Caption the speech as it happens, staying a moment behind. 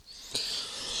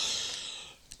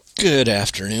Good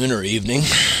afternoon or evening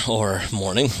or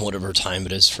morning, whatever time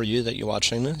it is for you that you're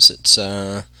watching this. It's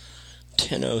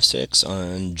 10:06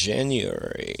 on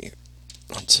January.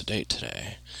 What's the date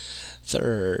today?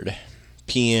 3rd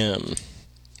p.m.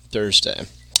 Thursday.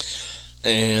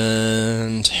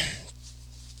 And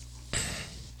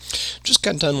just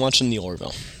got done watching The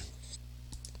Orville.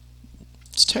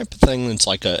 It's the type of thing that's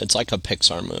like a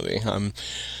Pixar movie.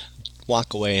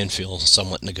 Walk away and feel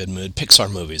somewhat in a good mood. Pixar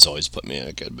movies always put me in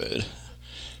a good mood.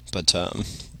 But,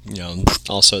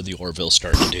 also The Orville's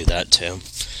starting to do that too.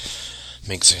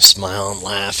 Makes me smile and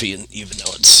laugh, even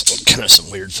though it's kind of some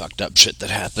weird fucked up shit that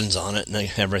happens on it and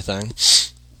everything.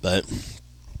 But,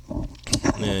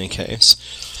 in any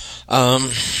case,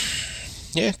 kind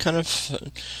of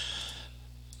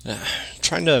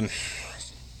trying to,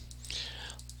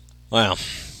 wow,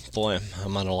 boy,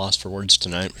 I'm at a loss for words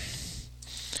tonight.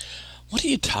 What do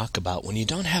you talk about when you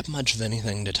don't have much of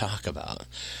anything to talk about?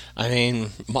 I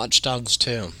mean, Watch Dogs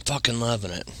 2, fucking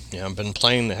loving it. I've been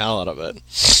playing the hell out of it.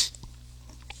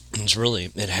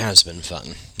 It has been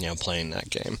fun, playing that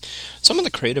game. Some of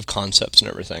the creative concepts and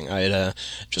everything. I had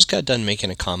just got done making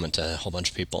a comment to a whole bunch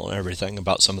of people and everything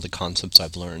about some of the concepts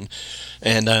I've learned.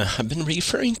 And I've been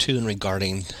referring to and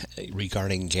regarding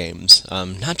games,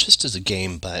 not just as a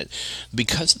game, but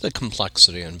because of the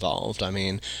complexity involved. I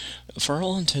mean, for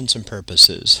all intents and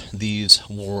purposes, these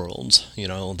worlds,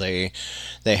 they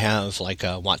have like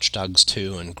Watch Dogs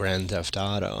 2 and Grand Theft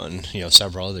Auto and,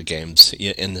 several other games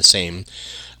in the same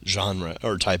genre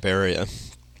or type area.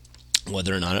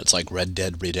 Whether or not it's like Red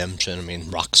Dead Redemption, I mean,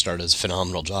 Rockstar does a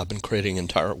phenomenal job in creating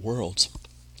entire worlds.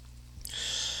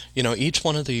 Each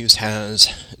one of these has,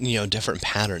 different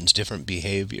patterns, different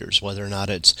behaviors, whether or not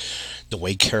it's the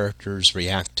way characters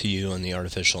react to you and the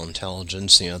artificial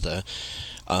intelligence, even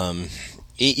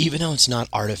though it's not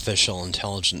artificial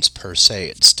intelligence per se,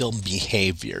 it's still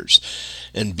behaviors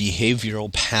and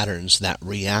behavioral patterns that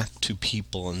react to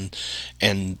people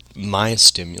and my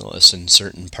stimulus in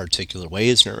certain particular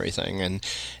ways and everything. And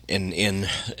in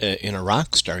a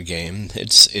Rockstar game,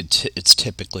 it's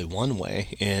typically one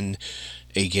way. In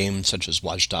a game such as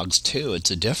Watch Dogs 2,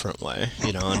 it's a different way,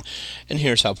 and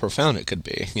here's how profound it could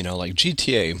be. Like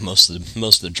GTA, most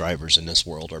of the drivers in this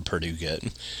world are pretty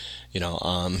good.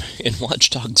 In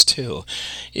Watch Dogs 2,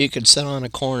 you could sit on a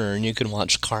corner and you could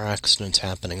watch car accidents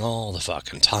happening all the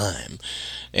fucking time.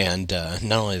 And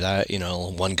not only that,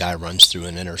 one guy runs through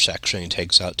an intersection, he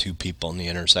takes out two people in the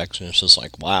intersection. It's just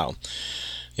like, wow.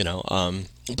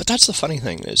 But that's the funny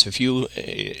thing is,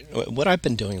 what I've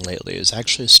been doing lately is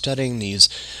actually studying these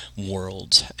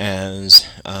worlds as,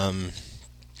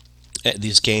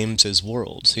 these games as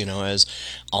worlds, as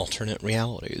alternate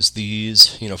realities.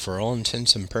 These, for all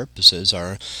intents and purposes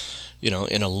are,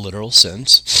 in a literal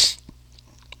sense,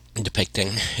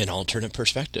 depicting an alternate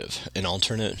perspective, an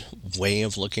alternate way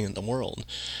of looking at the world.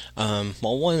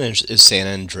 One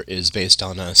is based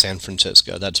on San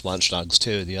Francisco. That's Watch Dogs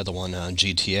 2. The other one,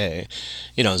 GTA,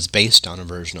 is based on a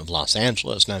version of Los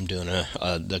Angeles, and I'm doing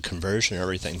the conversion and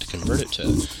everything to convert it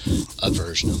to a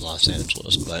version of Los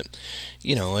Angeles. But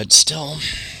it's still,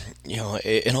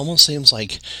 it almost seems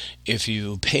like if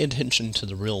you pay attention to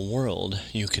the real world,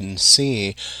 you can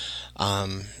see.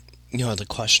 The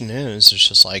question is, it's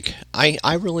just like,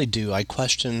 I really do, I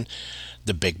question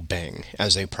the Big Bang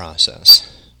as a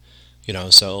process.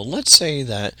 So let's say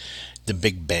that the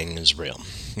Big Bang is real.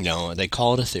 They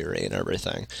call it a theory and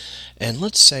everything. And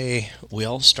let's say we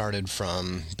all started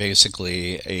from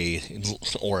basically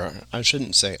or I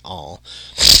shouldn't say all.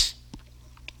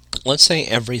 Let's say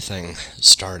everything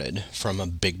started from a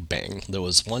Big Bang. There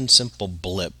was one simple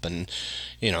blip and,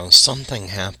 something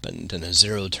happened and a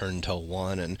zero turned to a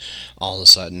one and all of a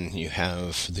sudden you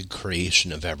have the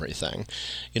creation of everything.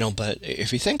 But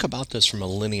if you think about this from a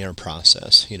linear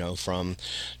process, from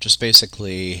just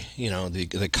basically,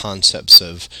 the concepts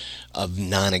of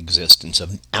non-existence,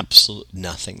 of absolute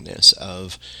nothingness,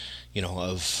 of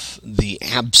the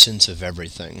absence of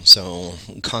everything. So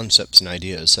concepts and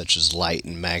ideas such as light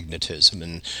and magnetism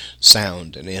and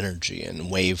sound and energy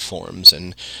and waveforms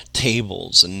and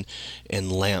tables and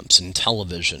lamps and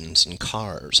televisions and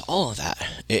cars, all of that,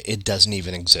 it doesn't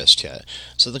even exist yet.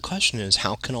 So the question is,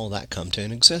 how can all that come to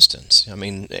an existence? I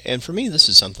mean, and for me, this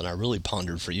is something I really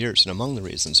pondered for years, and among the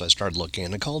reasons I started looking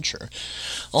into culture.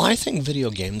 Well, I think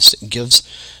video games gives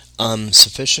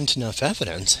sufficient enough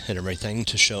evidence and everything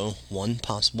to show one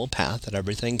possible path that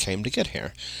everything came to get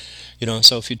here.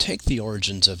 So if you take the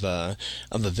origins of a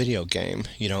video game,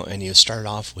 and you start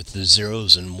off with the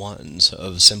zeros and ones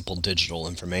of simple digital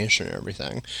information and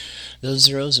everything, those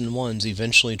zeros and ones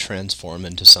eventually transform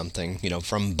into something,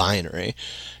 from binary,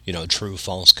 true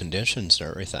false conditions and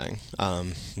everything.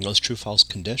 Those true false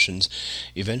conditions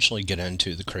eventually get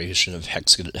into the creation of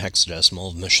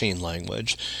hexadecimal machine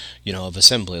language, of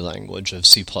assembly language, of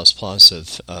C++,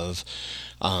 of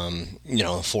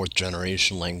fourth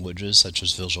generation languages such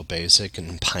as Visual Basic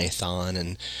and Python,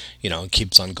 and it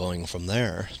keeps on going from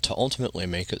there to ultimately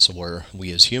make it so where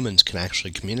we as humans can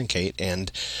actually communicate,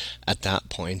 and at that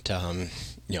point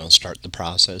start the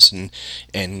process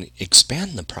and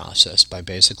expand the process by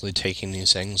basically taking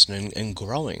these things and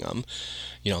growing them,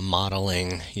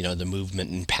 modeling, the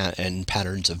movement and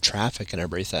patterns of traffic and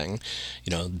everything,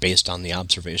 based on the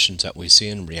observations that we see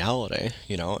in reality,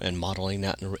 and modeling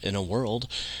that in a world,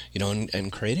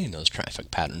 and creating those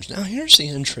traffic patterns. Now, here's the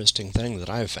interesting thing that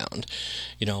I've found,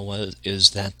 is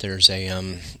that there's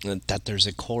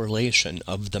a correlation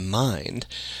of the mind.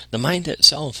 The mind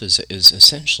itself is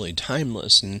essentially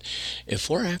timeless, and if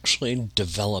we're actually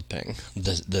developing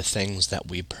the things that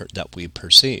we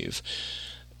perceive,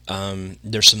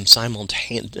 there's some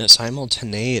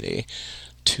simultaneity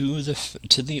to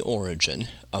the origin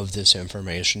of this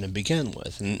information to begin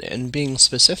with, and being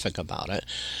specific about it.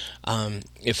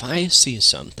 If I see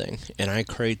something and I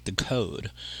create the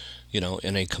code,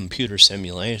 in a computer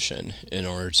simulation in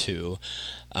order to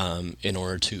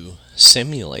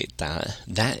simulate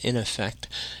that in effect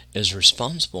is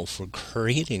responsible for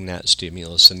creating that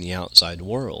stimulus in the outside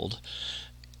world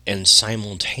and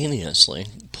simultaneously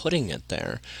putting it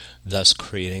there, thus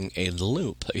creating a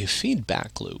loop, a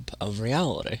feedback loop of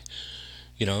reality.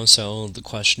 So the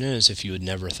question is, if you had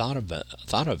never thought of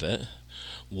it,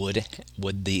 would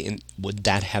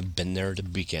that have been there to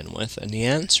begin with? And the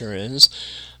answer is,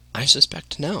 I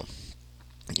suspect no.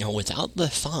 Without the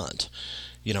thought,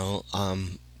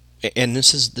 and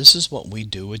this is what we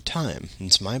do with time.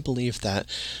 It's my belief that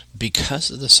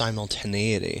because of the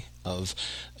simultaneity of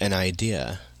an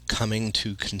idea coming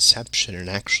to conception and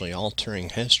actually altering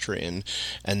history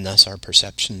and thus our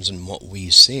perceptions and what we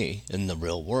see in the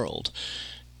real world,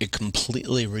 it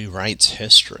completely rewrites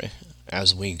history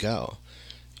as we go.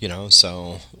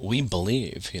 So we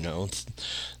believe,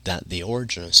 that the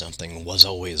origin of something was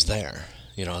always there.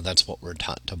 That's what we're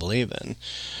taught to believe in.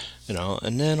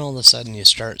 And then all of a sudden you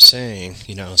start seeing,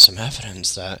 some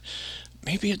evidence that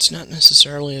maybe it's not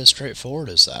necessarily as straightforward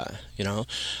as that.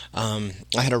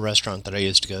 I had a restaurant that I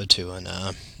used to go to, and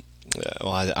I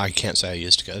can't say I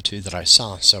used to go to, that I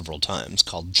saw several times,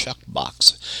 called Chuck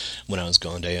Box when I was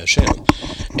going to ASU.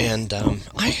 And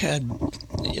I had,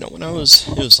 when it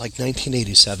was like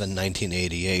 1987,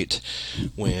 1988,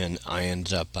 when I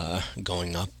ended up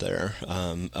going up there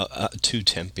to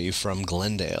Tempe from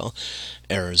Glendale,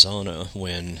 Arizona,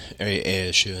 when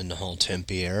ASU and the whole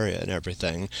Tempe area and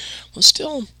everything was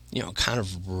still, kind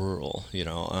of rural.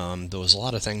 There was a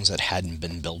lot of things that hadn't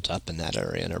been built up in that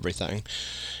area and everything.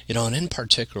 And in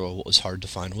particular, what was hard to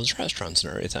find was restaurants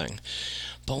and everything.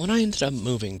 But when I ended up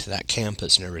moving to that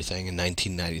campus and everything in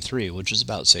 1993, which is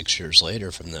about 6 years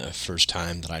later from the first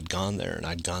time that I'd gone there, and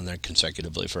I'd gone there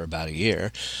consecutively for about a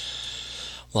year,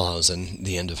 while I was in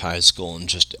the end of high school and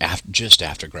just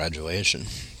after graduation,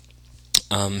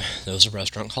 there was a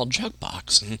restaurant called Chuck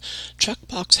Box, and Chuck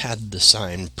Box had the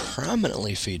sign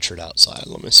prominently featured outside.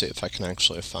 Let me see if I can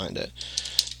actually find it.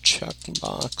 Chuck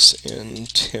Box in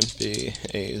Tempe,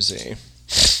 AZ.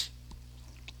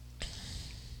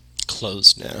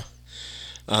 Closed now.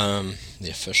 The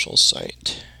official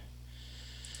site.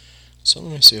 So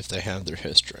let me see if they have their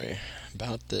history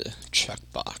about the Chuck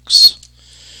Box.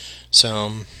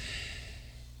 So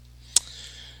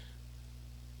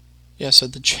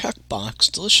the Chuck Box,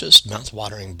 delicious,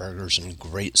 mouth-watering burgers and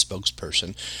great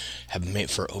spokesperson, have been made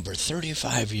for over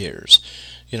 35 years.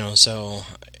 So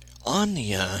on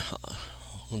the,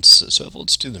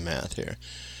 let's do the math here.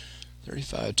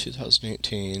 35,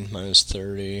 2018, minus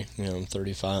 30,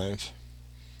 35.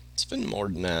 It's been more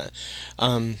than that.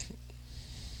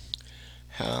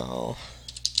 How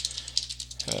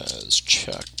has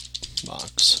Chuck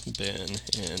Box been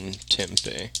in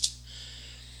Tempe?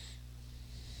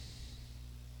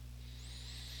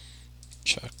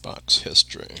 Chuck Box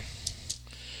history.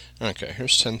 Okay,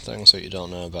 here's 10 things that you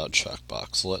don't know about Chuck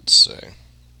Box. Let's see.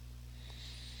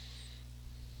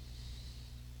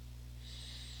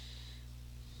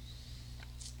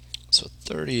 So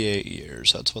 38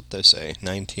 years, that's what they say,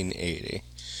 1980.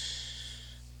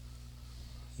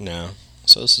 No,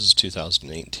 so this is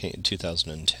 2018,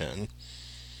 2010.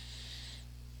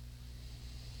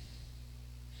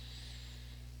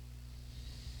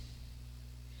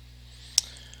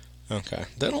 Okay,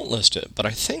 they don't list it, but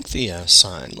I think the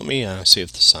sign. Let me see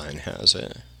if the sign has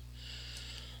it.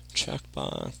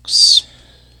 Checkbox,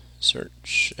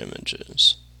 search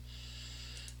images.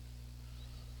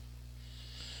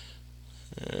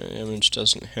 Image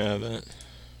doesn't have it.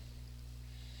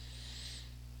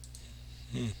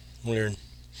 Weird.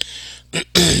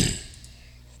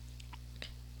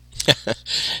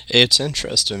 It's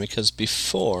interesting because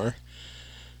before,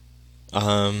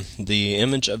 the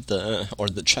image of the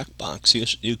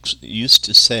checkbox used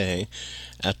to say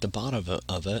at the bottom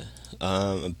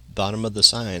of the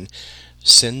sign,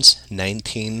 since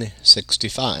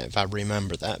 1965. I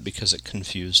remember that because it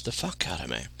confused the fuck out of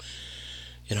me.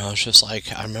 It's just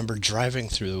like I remember driving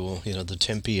through, the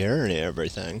Tempe area and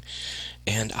everything,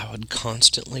 and I would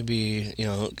constantly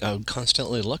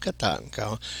look at that and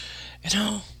go, you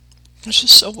know, it's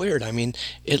just so weird. I mean,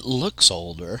 it looks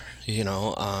older,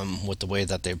 with the way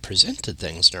that they presented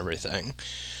things and everything.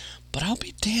 But I'll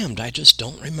be damned, I just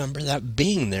don't remember that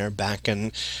being there back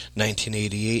in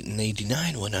 1988 and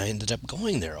 89 when I ended up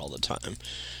going there all the time.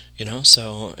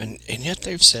 So, and yet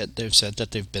they've said that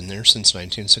they've been there since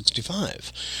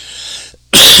 1965.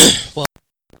 Well,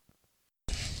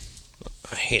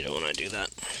 I hate it when I do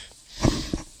that.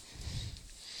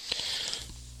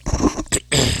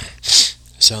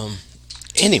 So,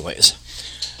 anyways,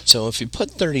 so if you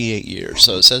put 38 years,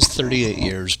 so it says 38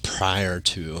 years prior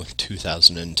to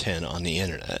 2010 on the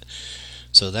internet.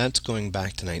 So that's going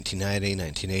back to 1990,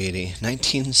 1980,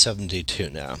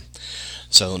 1972 now.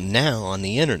 So now on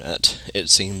the internet, it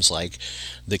seems like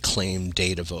the claimed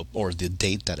date or the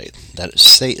date that it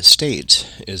states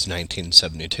is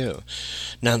 1972.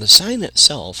 Now the sign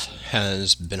itself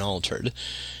has been altered.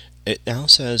 It now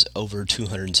says over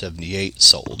 278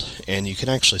 sold, and you can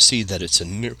actually see that it's a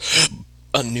newer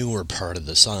part of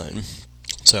the sign.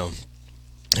 So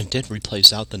it did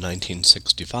replace out the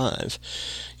 1965,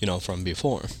 from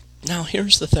before. Now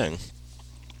here's the thing.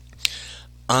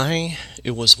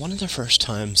 It was one of the first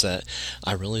times that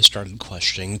I really started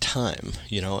questioning time,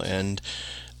 and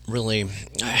really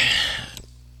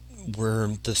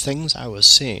were the things I was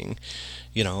seeing,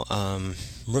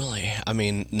 really, I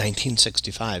mean,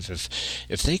 1965,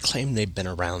 if they claim they've been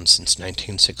around since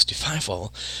 1965,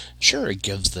 well, sure, it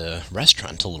gives the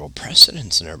restaurant a little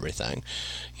precedence and everything,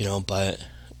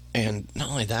 and not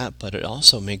only that, but it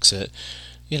also makes it,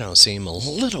 seem a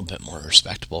little bit more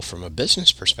respectable from a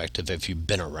business perspective if you've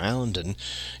been around, and,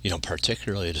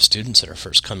 particularly to students that are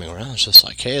first coming around, it's just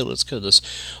like, hey, let's go to this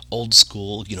old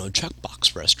school,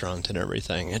 checkbox restaurant and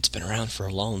everything. It's been around for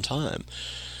a long time,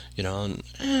 and,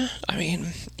 I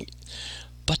mean,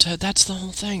 but that's the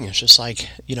whole thing. It's just like,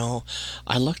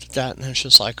 I looked at that and it's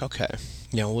just like, okay,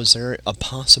 was there a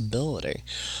possibility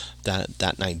that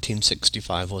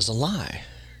 1965 was a lie?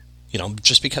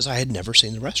 Just because I had never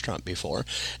seen the restaurant before,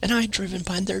 and I had driven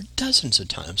by there dozens of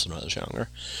times when I was younger.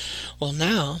 Well,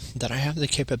 now that I have the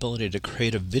capability to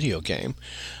create a video game,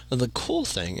 the cool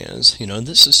thing is,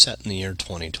 this is set in the year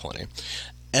 2020.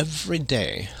 Every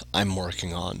day I'm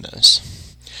working on this,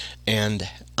 and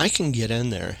I can get in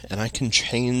there and I can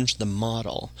change the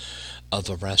model of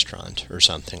a restaurant or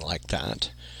something like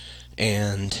that.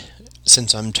 And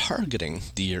since I'm targeting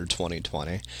the year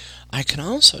 2020, I can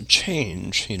also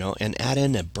change, and add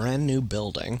in a brand new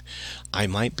building. I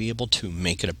might be able to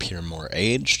make it appear more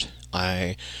aged.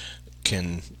 I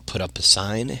can put up a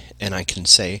sign and I can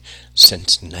say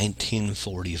since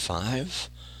 1945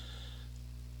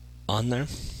 on there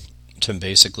to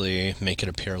basically make it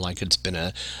appear like it's been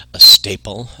a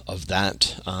staple of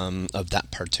that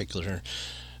particular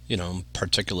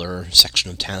particular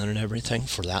section of town and everything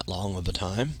for that long of a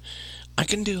time. I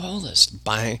can do all this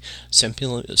by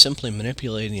simply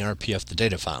manipulating the RPF, the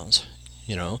data files,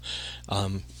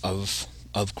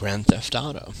 of Grand Theft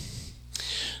Auto.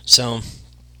 So,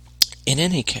 in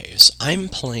any case, I'm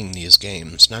playing these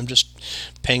games and I'm just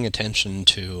paying attention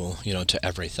to, to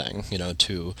everything,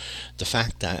 to the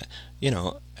fact that,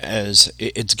 as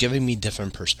it's giving me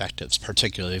different perspectives,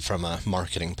 particularly from a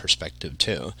marketing perspective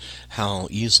too, how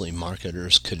easily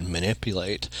marketers could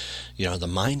manipulate, the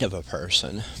mind of a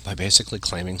person by basically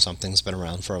claiming something's been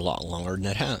around for a lot longer than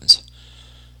it has.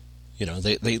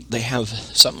 They have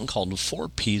something called 4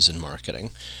 P's in marketing.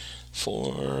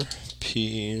 4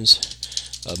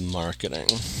 P's of marketing.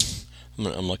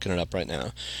 I'm looking it up right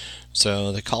now.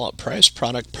 So they call it price,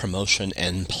 product, promotion,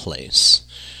 and place.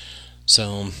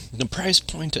 So the price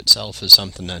point itself is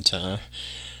something that,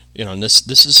 and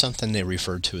this is something they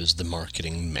refer to as the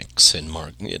marketing mix in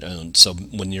so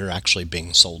when you're actually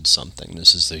being sold something,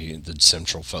 this is the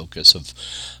central focus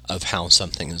of how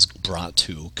something is brought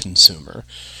to consumer.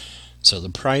 So the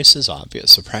price is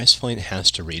obvious. The price point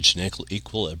has to reach an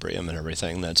equilibrium and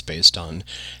everything. That's based on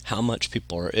how much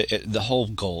people are. The whole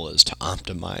goal is to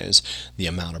optimize the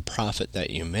amount of profit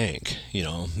that you make,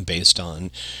 based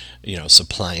on,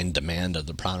 supply and demand of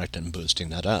the product and boosting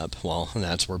that up. Well,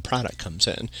 that's where product comes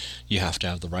in. You have to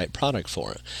have the right product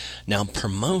for it. Now,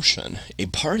 promotion, a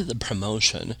part of the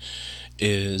promotion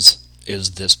is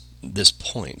this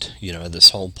point. This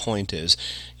whole point is,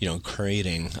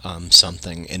 creating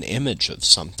something, an image of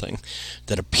something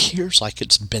that appears like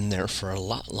it's been there for a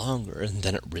lot longer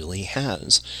than it really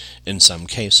has in some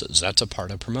cases. That's a part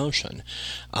of promotion.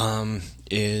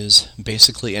 Is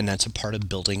basically, and that's a part of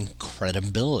building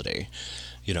credibility.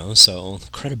 So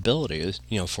credibility is,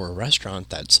 for a restaurant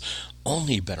that's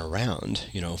only been around,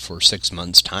 for 6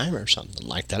 months' time or something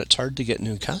like that, it's hard to get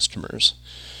new customers.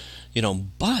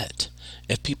 But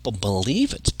if people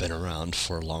believe it's been around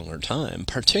for a longer time,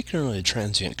 particularly a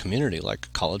transient community like a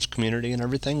college community and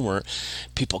everything, where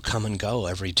people come and go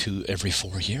every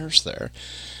 4 years there,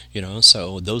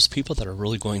 so those people that are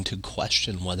really going to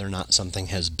question whether or not something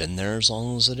has been there as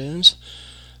long as it is,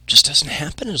 just doesn't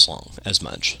happen as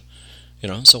much.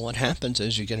 So what happens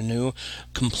is you get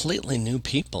completely new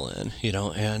people in,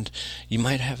 and you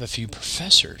might have a few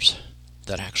professors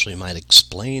that actually might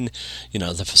explain,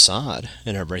 the facade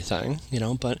and everything,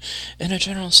 but in a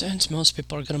general sense, most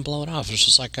people are going to blow it off. It's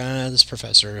just like, this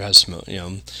professor has smoke,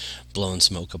 blowing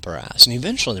smoke up her ass. And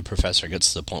eventually the professor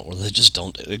gets to the point where they just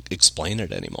don't explain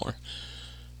it anymore.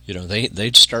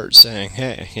 They start saying,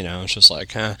 hey, it's just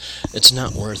like, it's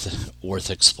not worth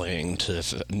explaining to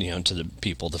the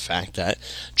people the fact that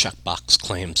Checkbox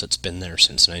claims it's been there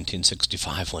since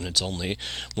 1965 when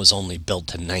was only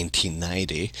built in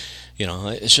 1990.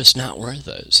 It's just not worth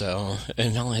it. So,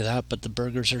 and not only that, but the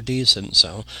burgers are decent.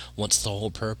 So, what's the whole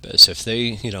purpose? If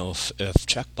they, if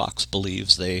Checkbox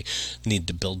believes they need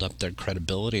to build up their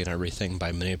credibility and everything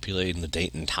by manipulating the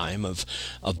date and time of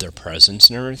their presence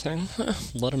and everything,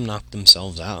 let them knock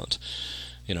themselves out.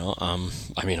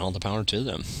 All the power to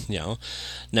them.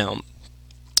 Now.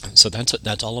 So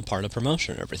that's all a part of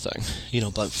promotion and everything,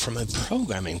 but from a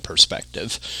programming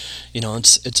perspective,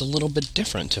 it's a little bit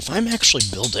different. If I'm actually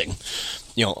building,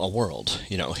 a world,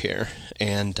 here,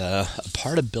 and a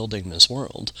part of building this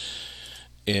world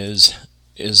is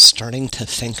starting to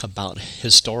think about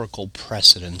historical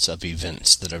precedents of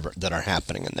events that are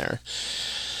happening in there.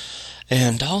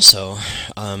 And also,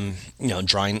 drawing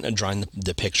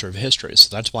the picture of history.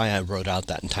 So that's why I wrote out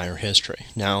that entire history.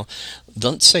 Now,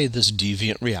 let's say this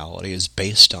deviant reality is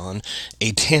based on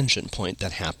a tangent point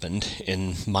that happened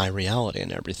in my reality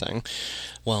and everything.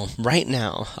 Well, right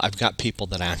now, I've got people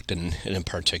that act in a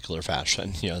particular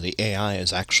fashion. The AI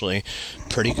is actually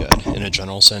pretty good in a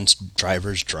general sense.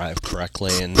 Drivers drive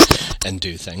correctly and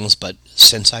do things. But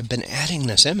since I've been adding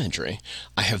this imagery,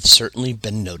 I have certainly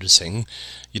been noticing,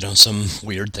 some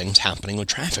weird things happening with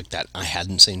traffic that I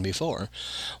hadn't seen before.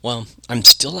 Well, I'm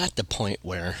still at the point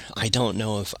where I don't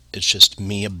know if it's just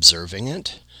me observing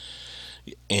it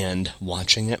and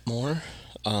watching it more,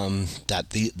 that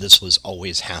this was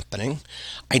always happening.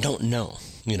 I don't know.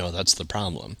 That's the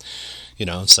problem.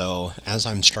 So as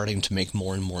I'm starting to make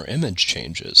more and more image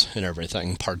changes and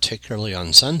everything, particularly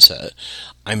on Sunset,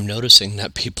 I'm noticing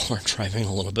that people are driving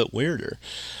a little bit weirder.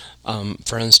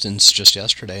 For instance, just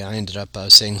yesterday, I ended up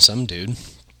seeing some dude.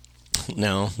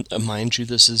 Now, mind you,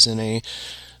 this is in a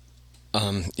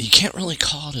you can't really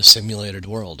call it a simulated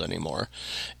world anymore.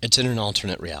 It's in an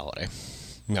alternate reality.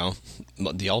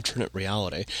 The alternate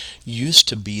reality used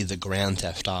to be the Grand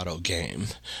Theft Auto game,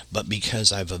 but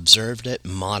because I've observed it,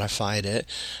 modified it,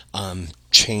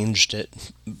 changed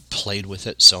it, played with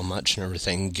it so much and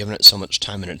everything, given it so much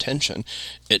time and attention,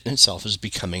 it in itself is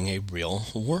becoming a real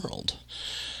world.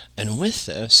 And with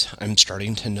this, I'm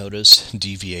starting to notice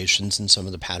deviations in some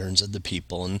of the patterns of the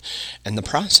people and the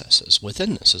processes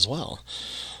within this as well.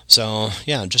 So,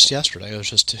 yeah, just yesterday, it was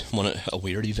just a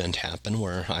weird event happened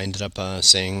where I ended up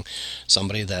seeing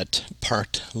somebody that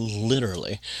parked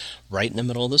literally right in the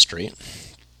middle of the street.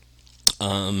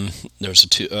 There's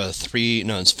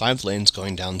it's 5 lanes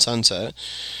going down Sunset,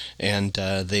 and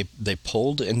they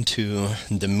pulled into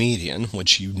the median,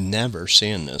 which you never see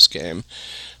in this game.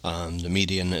 The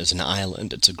median is an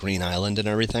island. It's a green island and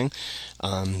everything.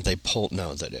 No, they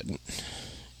didn't.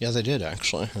 Yeah, they did,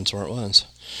 actually. That's where it was.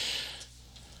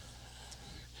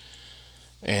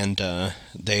 And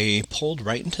they pulled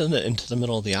right into the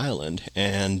middle of the island,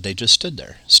 and they just stood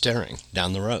there, staring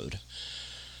down the road.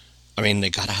 I mean,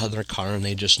 they got out of their car, and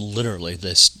they just literally,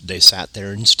 they sat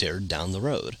there and stared down the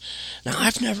road. Now,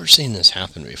 I've never seen this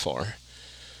happen before.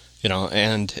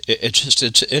 And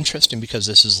it's interesting because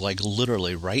this is like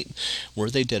literally right where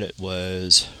they did it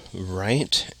was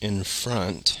right in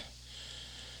front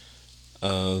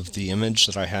of the image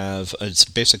that I have. It's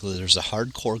basically there's a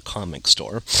hardcore comic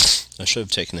store. I should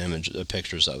have taken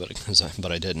pictures of it,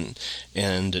 but I didn't.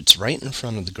 And it's right in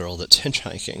front of the girl that's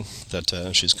hitchhiking.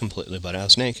 That she's completely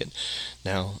butt-ass naked.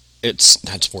 Now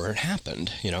that's where it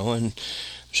happened, and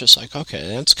it's just like, okay,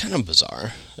 that's kind of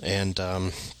bizarre. And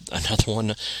another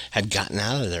one had gotten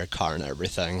out of their car and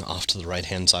everything off to the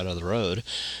right-hand side of the road,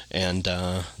 and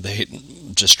they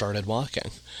just started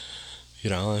walking.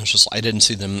 It's just I didn't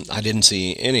see them. I didn't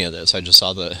see any of this. I just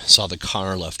saw the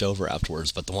car left over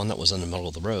afterwards. But the one that was in the middle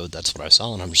of the road, that's what I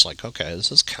saw, and I'm just like, okay,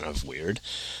 this is kind of weird.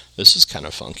 This is kind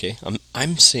of funky.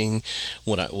 I'm seeing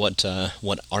what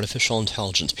artificial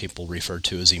intelligence people refer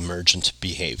to as emergent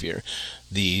behavior,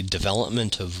 the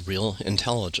development of real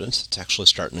intelligence. It's actually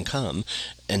starting to come,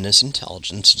 and this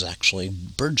intelligence is actually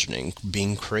burgeoning,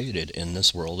 being created in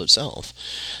this world itself.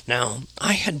 Now,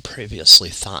 I had previously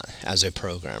thought as a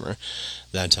programmer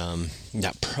that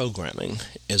that programming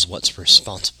is what's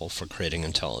responsible for creating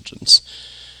intelligence.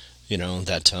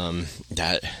 That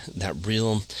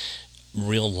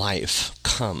real life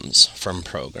comes from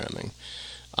programming.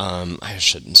 I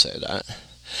shouldn't say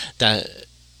that.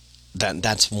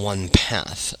 That's one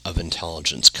path of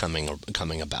intelligence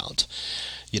coming about.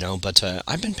 But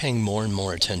I've been paying more and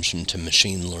more attention to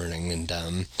machine learning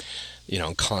and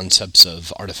concepts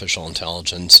of artificial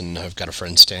intelligence, and I've got a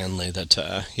friend Stanley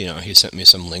that he sent me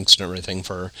some links and everything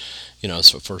for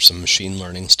for some machine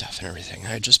learning stuff and everything.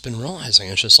 I've just been realizing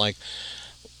it's just like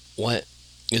what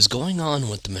is going on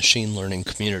with the machine learning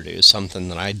community is something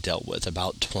that I dealt with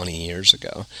about 20 years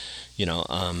ago.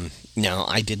 Now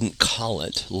I didn't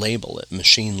label it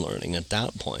machine learning at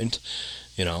that point.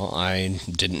 I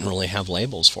didn't really have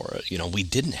labels for it. We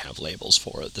didn't have labels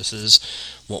for it. This is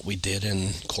what we did in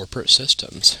corporate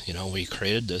systems. We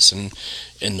created this in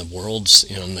the worlds,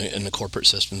 in the corporate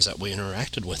systems that we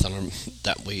interacted with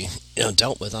that we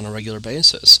dealt with on a regular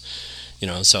basis.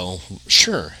 So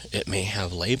sure, it may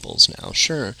have labels now.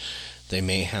 Sure, they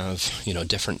may have,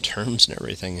 different terms and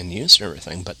everything and use and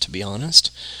everything. But to be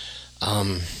honest,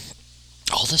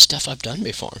 all this stuff I've done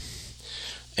before.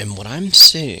 And what I'm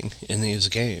seeing in these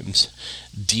games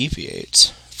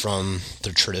deviates from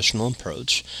the traditional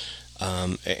approach,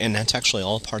 and that's actually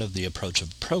all part of the approach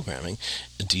of programming.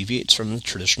 It deviates from the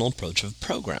traditional approach of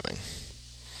programming.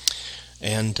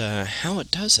 And how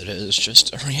it does it is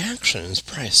just a reaction is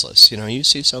priceless. You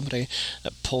see somebody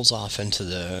that pulls off into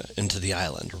the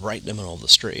island right in the middle of the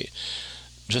street,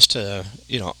 just to,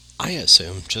 I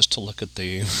assume, just to look at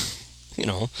the,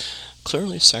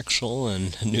 clearly sexual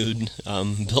and nude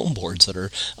billboards that are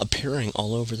appearing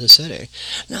all over the city.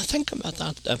 Now think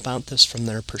about this from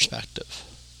their perspective.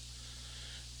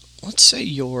 Let's say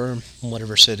you're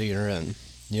whatever city you're in.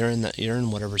 You're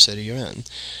in whatever city you're in.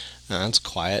 It's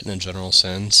quiet in a general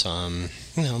sense.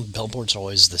 Billboards are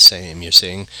always the same. You're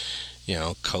seeing,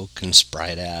 Coke and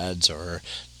Sprite ads or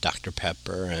Dr.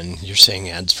 Pepper, and you're seeing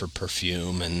ads for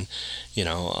perfume and,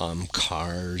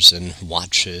 cars and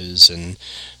watches and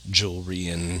jewelry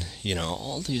and,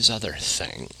 all these other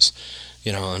things.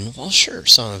 And well, sure,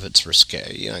 some of it's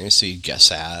risque. You see a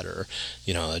Guess ad or,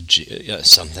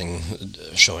 something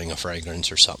showing a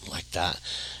fragrance or something like that.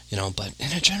 But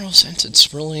in a general sense,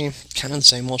 it's really kind of the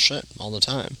same old shit all the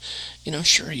time.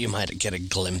 Sure, you might get a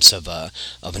glimpse of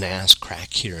an ass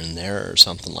crack here and there or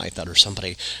something like that, or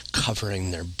somebody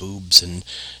covering their boobs and,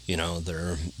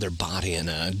 their body in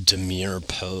a demure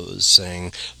pose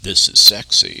saying, "This is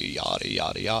sexy," yada,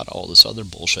 yada, yada, all this other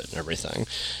bullshit and everything.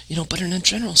 But in a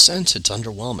general sense, it's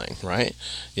underwhelming, right?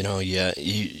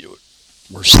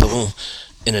 We're still,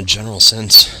 in a general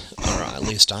sense, or at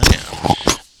least I am,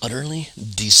 utterly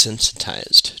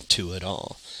desensitized to it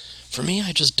all. For me,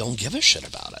 I just don't give a shit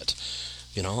about it.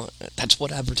 That's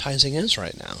what advertising is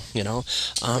right now.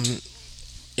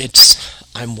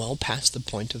 I'm well past the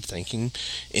point of thinking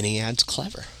any ad's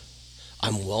clever.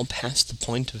 I'm well past the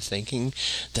point of thinking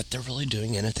that they're really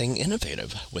doing anything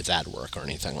innovative with ad work or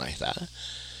anything like that.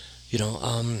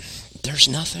 There's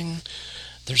nothing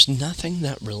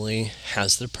that really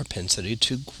has the propensity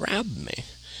to grab me.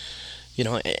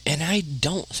 And I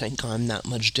don't think I'm that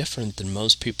much different than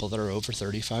most people that are over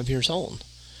 35 years old.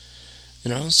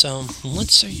 So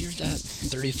let's say you're that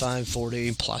 35,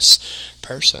 40 plus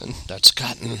person that's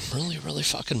gotten really, really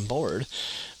fucking bored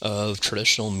of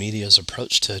traditional media's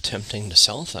approach to attempting to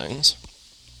sell things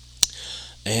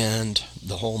and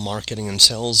the whole marketing and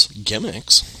sales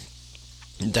gimmicks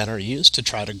that are used to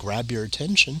try to grab your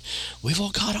attention. We've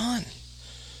all caught on.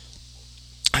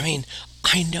 I mean,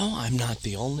 I know I'm not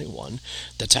the only one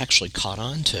that's actually caught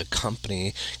on to a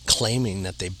company claiming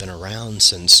that they've been around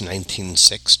since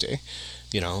 1960.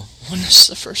 When is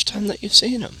the first time that you've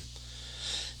seen them?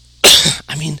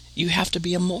 I mean, you have to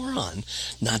be a moron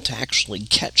not to actually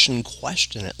catch and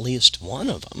question at least one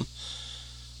of them.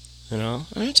 And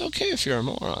it's okay if you're a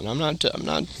moron. I'm not,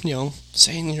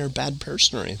 saying you're a bad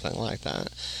person or anything like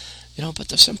that. But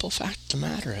the simple fact of the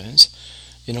matter is,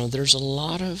 there's a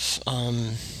lot of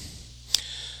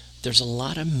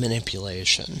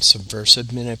manipulation,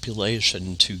 subversive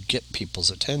manipulation to get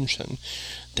people's attention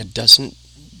that doesn't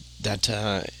that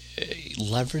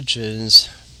leverages.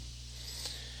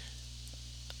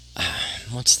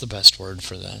 What's the best word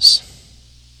for this?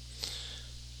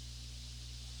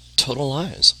 Total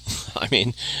lies. I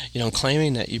mean,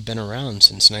 claiming that you've been around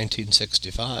since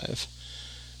 1965.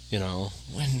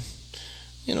 When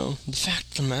the fact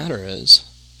of the matter is,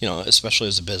 especially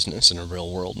as a business in a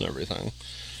real world and everything,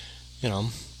 you know,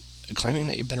 claiming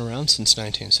that you've been around since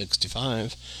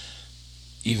 1965,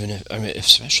 even if, I mean,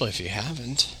 especially if you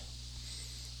haven't,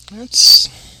 that's,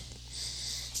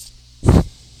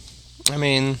 I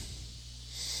mean,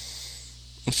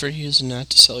 if you're using that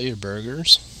to sell your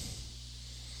burgers,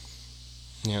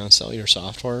 sell your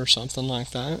software or something like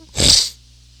that,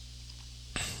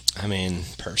 I mean,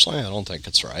 personally, I don't think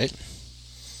it's right.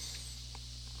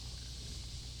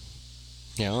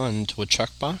 And with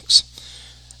checkbox,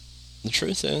 the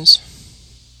truth is,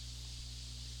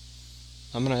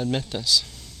 I'm going to admit this.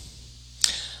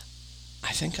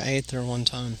 I think I ate there one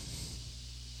time.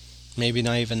 Maybe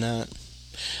not even that.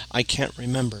 I can't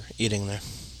remember eating there.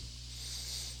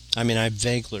 I mean, I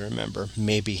vaguely remember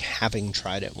maybe having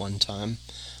tried it one time,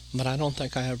 but I don't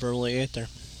think I ever really ate there.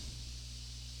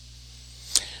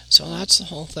 So that's the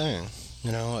whole thing.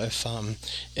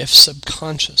 If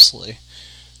subconsciously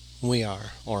we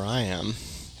are, or I am,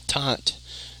 taught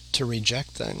to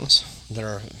reject things that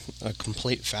are a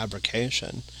complete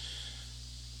fabrication,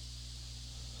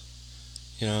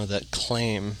 that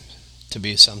claim to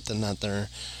be something that they're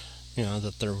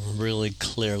really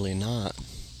clearly not.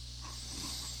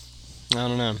 I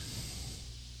don't know.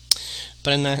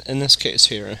 But in this case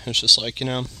here, it's just like,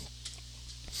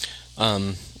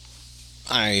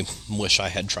 I wish I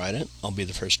had tried it. I'll be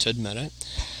the first to admit it.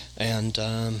 And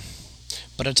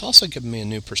but it's also given me a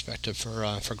new perspective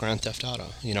for Grand Theft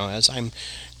Auto. As I'm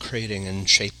creating and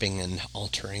shaping and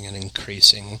altering and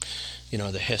increasing,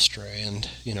 the history and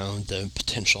the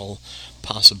potential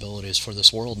possibilities for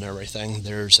this world and everything.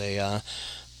 There's I've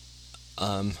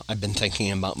been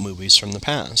thinking about movies from the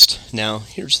past. Now,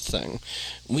 here's the thing.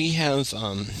 We have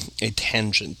a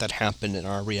tangent that happened in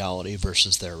our reality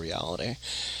versus their reality.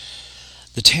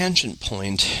 The tangent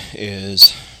point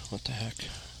is... What the heck?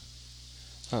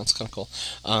 Oh, it's kind of cool.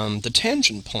 The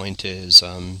tangent point is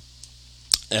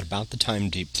at about the time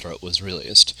Deep Throat was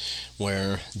released,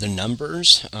 where the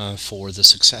numbers for the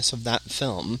success of that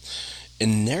film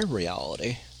in their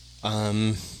reality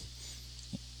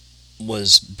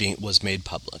was made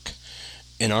public.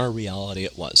 In our reality,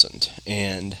 it wasn't.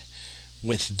 And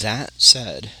with that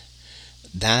said,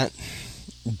 that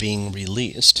being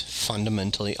released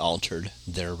fundamentally altered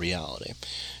their reality.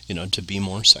 To be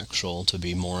more sexual, to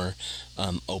be more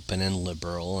open and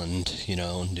liberal, and,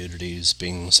 nudities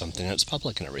being something that's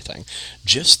public and everything.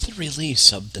 Just the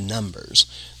release of the numbers,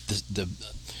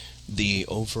 the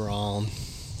overall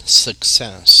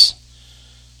success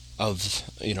of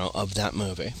that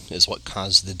movie is what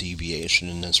caused the deviation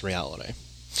in this reality.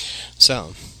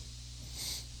 So,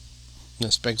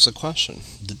 this begs the question: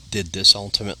 did this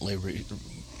ultimately,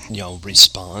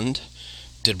 respond?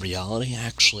 Did reality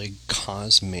actually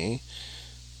cause me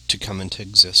to come into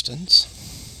existence?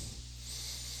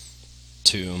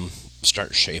 To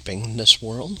start shaping this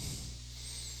world?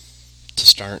 To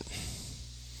start,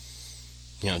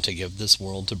 to give this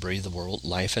world, to breathe the world,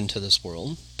 life into this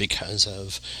world because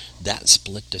of that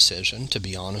split decision, to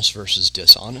be honest versus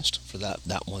dishonest for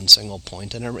that one single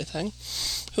point and everything?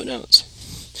 Who knows?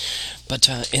 But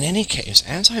in any case,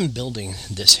 as I'm building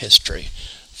this history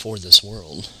for this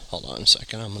world, hold on a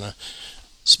second, I'm going to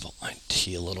spill my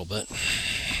tea a little bit.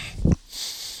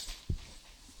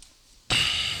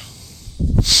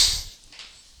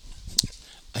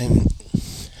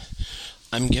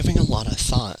 I'm giving a lot of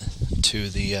thought to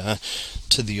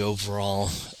the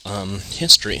overall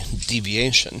history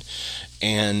deviation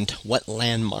and what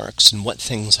landmarks and what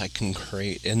things I can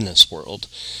create in this world,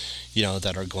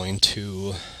 that are going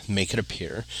to make it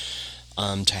appear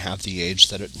to have the age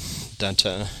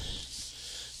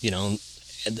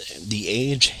the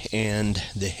age and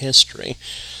the history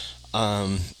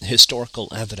historical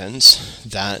evidence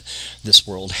that this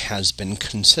world has been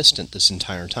consistent this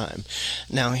entire time.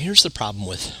 Now, here's the problem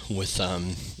with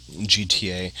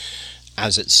GTA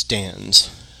as it stands.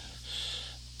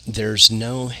 There's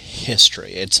no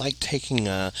history. It's like taking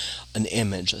an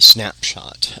image, a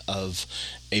snapshot of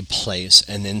a place,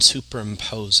 and then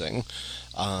superimposing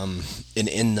an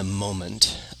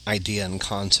in-the-moment idea and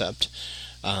concept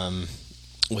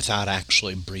without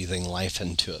actually breathing life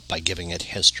into it by giving it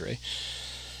history.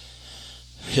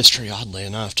 History, oddly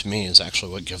enough, to me, is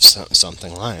actually what gives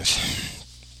something life.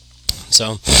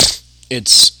 So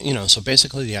so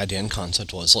basically the idea and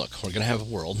concept was, look, we're going to have a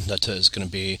world that is going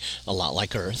to be a lot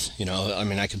like Earth. I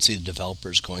mean, I can see the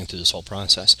developers going through this whole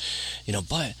process,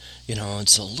 but,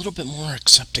 it's a little bit more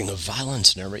accepting of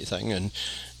violence and everything. And,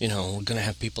 we're going to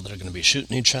have people that are going to be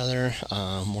shooting each other.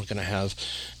 We're going to have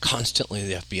constantly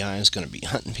the FBI is going to be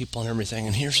hunting people and everything.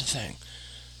 And here's the thing.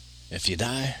 If you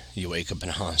die, you wake up in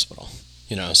a hospital.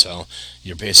 So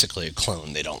you're basically a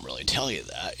clone. They don't really tell you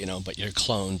that, but you're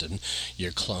cloned, and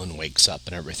your clone wakes up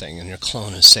and everything, and your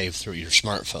clone is saved through your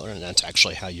smartphone, and that's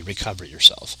actually how you recover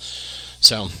yourself.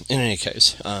 So, in any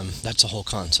case, that's the whole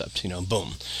concept,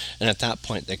 boom. And at that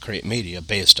point, they create media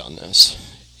based on this,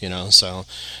 so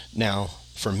now,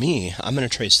 for me, I'm going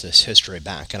to trace this history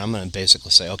back, and I'm going to basically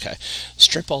say, okay,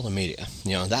 strip all the media.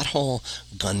 That whole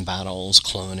gun battles,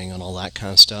 cloning, and all that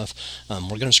kind of stuff,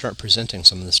 we're going to start presenting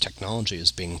some of this technology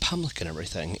as being public and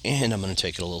everything, and I'm going to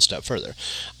take it a little step further.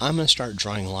 I'm going to start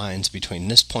drawing lines between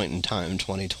this point in time,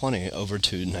 2020, over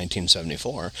to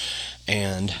 1974,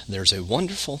 and there's a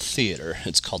wonderful theater.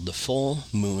 It's called the Full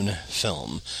Moon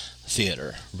Film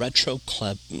Theater. Retro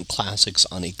Classics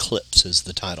on Eclipse is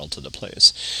the title to the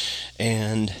place.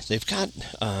 And they've got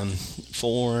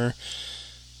 4,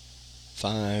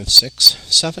 5, 6,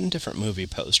 7 different movie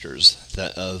posters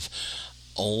of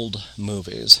old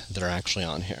movies that are actually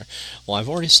on here. Well, I've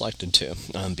already selected 2.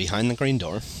 Behind the Green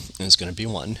Door is going to be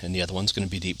one, and the other one's going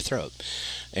to be Deep Throat.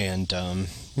 And,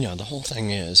 the whole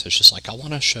thing is, it's just like I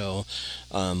want to show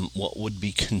what would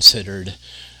be considered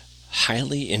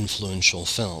highly influential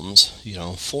films,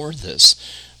 for this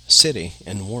city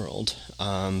and world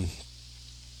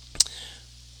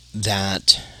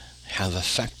that have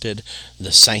affected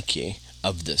the psyche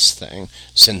of this thing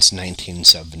since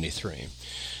 1973.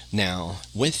 Now,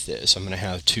 with this, I'm going to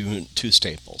have two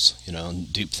staples,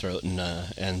 Deep Throat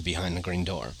and Behind the Green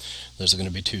Door. Those are going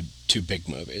to be two big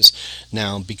movies.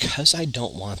 Now, because I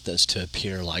don't want this to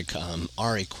appear like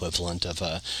our equivalent of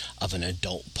an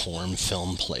adult porn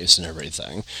film place and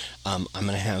everything, I'm going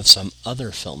to have some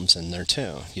other films in there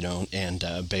too, and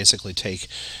basically take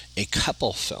a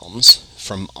couple films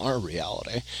from our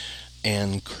reality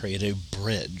and create a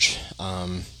bridge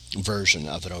version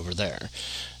of it over there.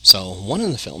 So one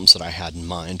of the films that I had in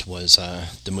mind was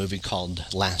the movie called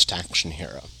Last Action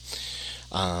Hero.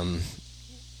 I'm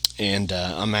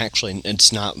actually,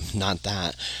 it's not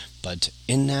that, but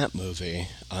in that movie,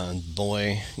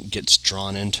 boy gets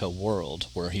drawn into a world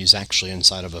where he's actually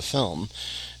inside of a film,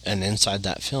 and inside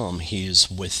that film,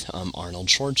 he's with Arnold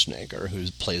Schwarzenegger,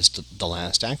 who plays the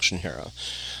Last Action Hero.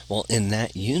 Well, in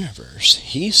that universe,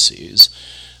 he sees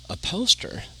a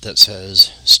poster that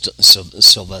says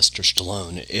Sylvester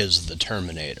Stallone is the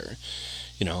Terminator,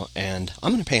 and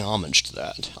I'm going to pay homage to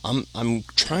that. I'm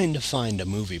trying to find a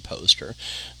movie poster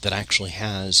that actually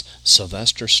has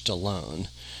Sylvester Stallone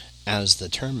as the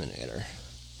Terminator,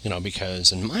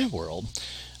 because in my world,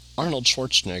 Arnold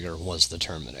Schwarzenegger was the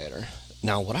Terminator.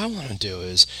 Now, what I want to do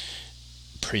is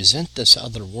present this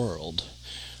other world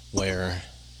where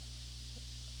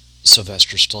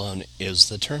Sylvester Stallone is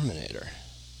the Terminator.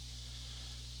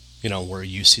 Where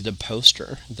you see the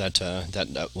poster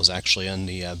that was actually in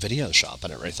the video shop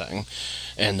and everything,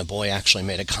 and the boy actually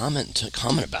made a comment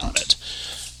about it.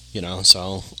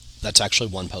 So that's actually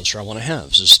one poster I want to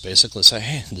have. Just basically say,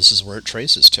 hey, this is where it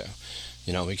traces to.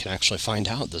 We can actually find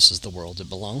out this is the world it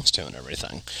belongs to and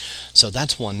everything. So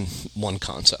that's one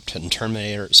concept. And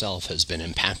Terminator itself has been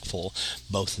impactful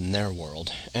both in their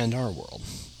world and our world.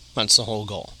 That's the whole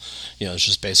goal. It's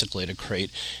just basically to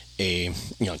create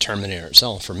Terminator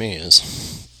itself, for me,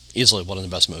 is easily one of the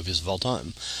best movies of all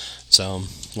time. So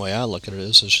the way I look at it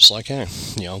is, it's just like, hey,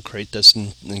 create this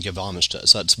and give homage to it.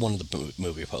 So that's one of the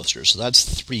movie posters. So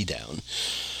that's 3 down.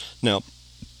 Now,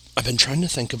 I've been trying to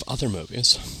think of other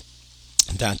movies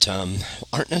that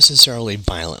aren't necessarily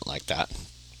violent like that.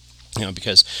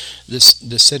 Because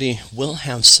the city will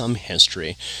have some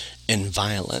history in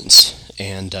violence,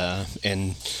 and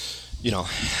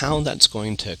how that's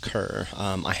going to occur.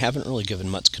 I haven't really given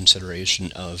much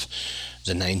consideration of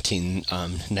the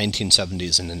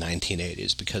 1970s and the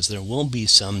 1980s, because there will be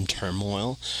some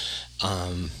turmoil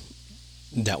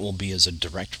that will be as a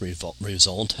direct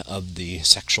result of the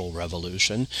sexual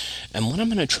revolution. And what I'm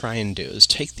going to try and do is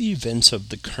take the events of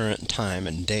the current time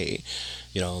and day,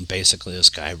 basically this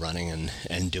guy running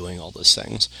and doing all these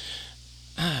things.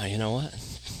 You know what?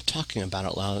 Talking about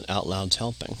it out loud's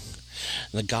helping.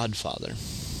 The Godfather.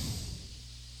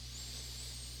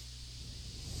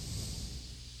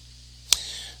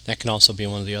 That can also be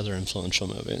one of the other influential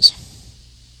movies.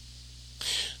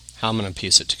 How I'm going to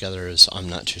piece it together is I'm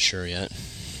not too sure yet.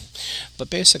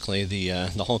 But basically,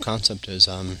 the whole concept is,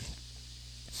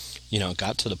 it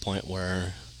got to the point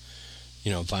where,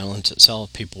 violence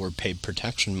itself, people were paid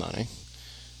protection money.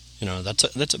 That's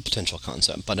a potential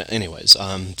concept. But anyways,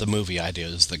 the movie idea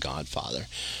is The Godfather.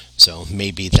 So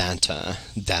maybe that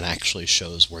actually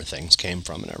shows where things came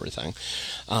from and everything.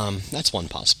 That's one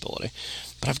possibility.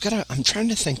 But I'm trying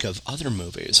to think of other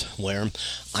movies where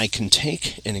I can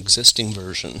take an existing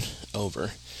version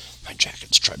over. My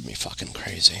jacket's driving me fucking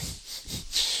crazy.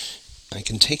 I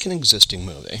can take an existing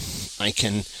movie. I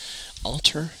can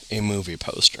alter a movie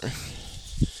poster.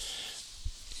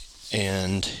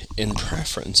 And in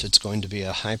preference, it's going to be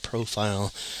a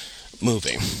high-profile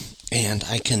movie. And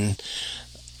I can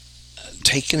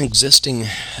take an existing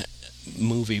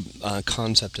movie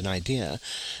concept and idea,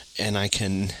 and I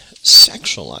can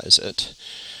sexualize it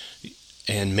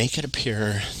and make it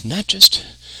appear not just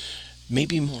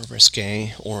maybe more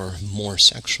risque or more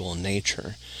sexual in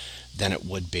nature than it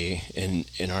would be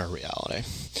in our reality.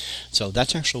 So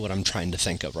that's actually what I'm trying to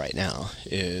think of right now.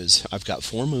 Is I've got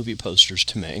 4 movie posters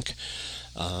to make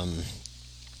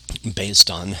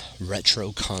based on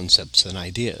retro concepts and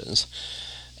ideas,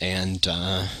 and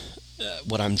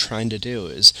what I'm trying to do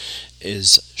is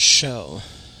show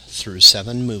through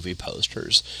 7 movie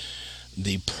posters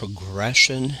the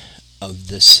progression of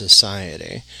this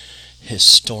society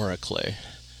historically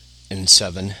in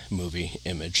 7 movie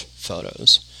image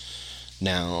photos.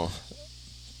 Now,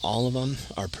 all of them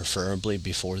are preferably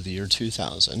before the year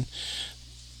 2000,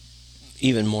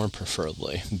 even more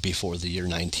preferably before the year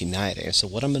 1990. So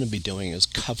what I'm going to be doing is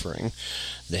covering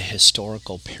the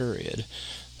historical period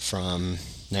from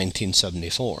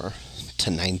 1974 to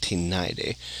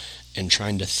 1990 and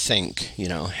trying to think,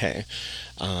 hey,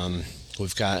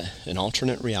 we've got an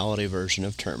alternate reality version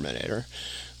of Terminator.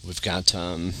 We've got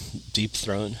Deep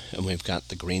Throat, and we've got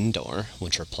The Green Door,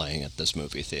 which are playing at this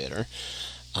movie theater.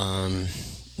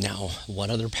 Now, what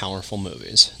other powerful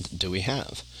movies do we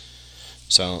have?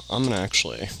 So I'm going to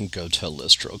actually go to a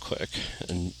list real quick.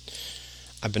 And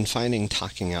I've been finding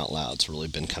talking out loud's really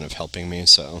been kind of helping me,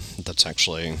 so it's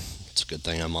a good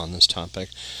thing I'm on this topic.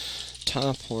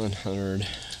 Top 100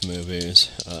 movies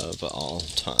of all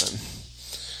time.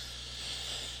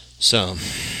 So,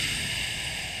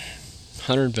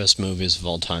 100 best movies of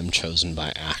all time chosen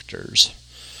by actors.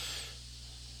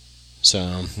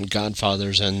 So,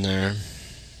 Godfather's in there.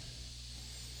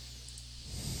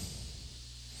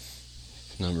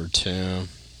 Number 2.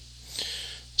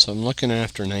 So I'm looking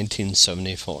after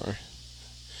 1974.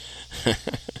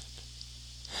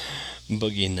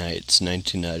 Boogie Nights,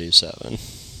 1997.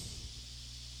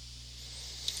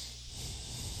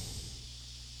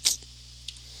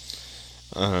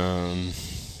 I'm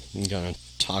gonna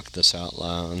talk this out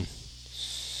loud.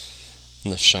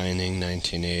 The Shining,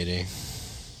 1980.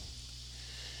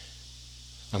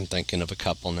 I'm thinking of a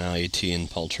couple now, E.T. and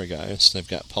Poltergeist. They've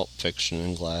got Pulp Fiction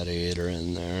and Gladiator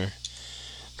in there. I'm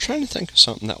trying to think of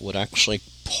something that would actually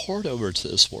port over to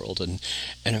this world, and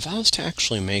if I was to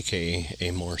actually make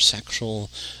a more sexual,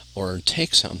 or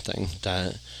take something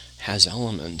that has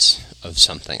elements of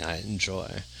something I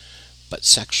enjoy, but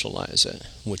sexualize it,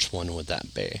 which one would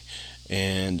that be?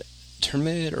 And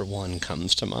Terminator 1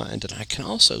 comes to mind, and I can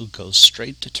also go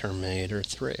straight to Terminator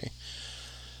 3.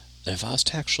 And if I was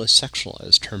to actually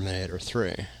sexualize Terminator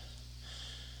 3,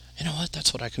 you know what?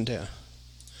 That's what I can do.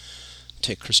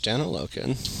 Take Kristanna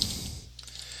Loken.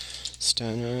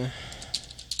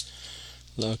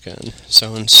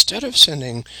 So instead of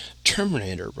sending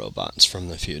Terminator robots from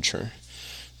the future,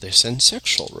 they send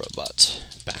sexual robots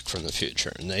back from the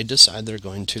future, and they decide they're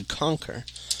going to conquer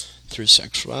through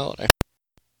sexuality.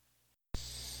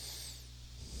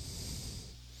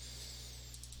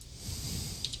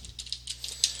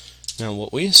 Now,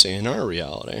 what we see in our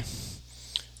reality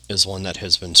is one that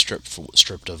has been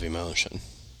stripped of emotion.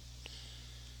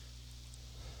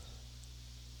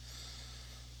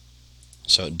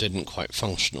 So it didn't quite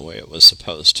function the way it was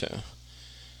supposed to.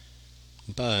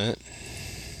 But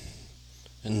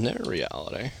in their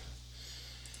reality,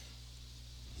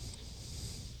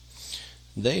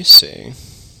 they see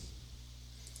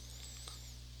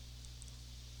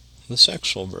the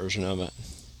sexual version of it,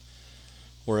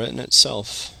 where it in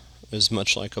itself is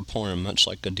much like a porn, much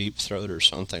like a Deep Throat or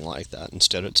something like that.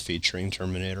 Instead, it's featuring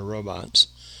Terminator robots.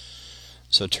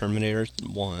 So Terminator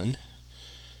 1,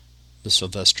 the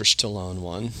Sylvester Stallone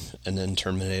one, and then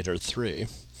Terminator 3,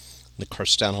 the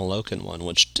Kristanna Loken one,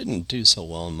 which didn't do so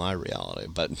well in my reality,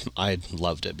 but I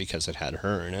loved it because it had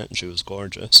her in it, and she was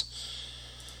gorgeous.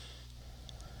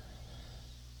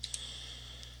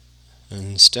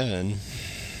 Instead,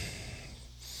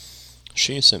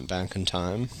 she is sent back in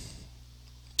time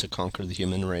to conquer the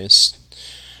human race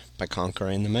by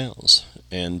conquering the males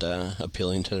and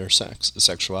appealing to their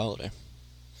sexuality.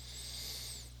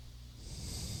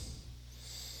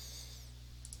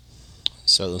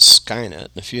 So the Skynet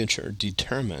in the future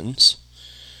determines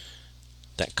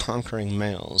that conquering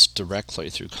males directly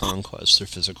through conquest, through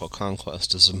physical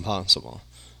conquest, is impossible.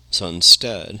 So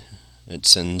instead, it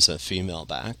sends a female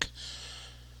back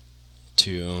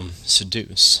to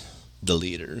seduce the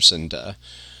leaders and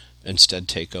instead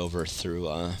take over through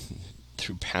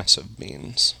passive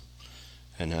means.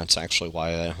 And that's actually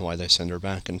why they send her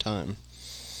back in time.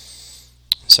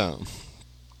 So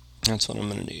that's what I'm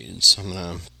going to need. So I'm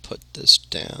going to put this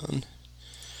down.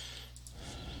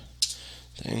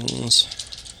 Things.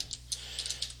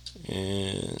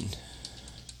 And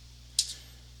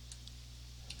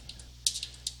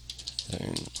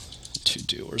thing to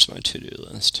do. Where's my to-do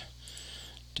list?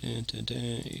 To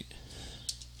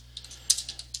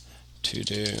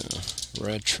do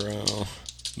retro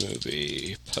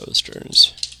movie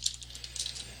posters.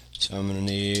 So I'm going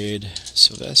to need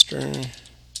Sylvester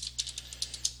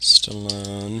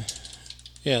Stallone.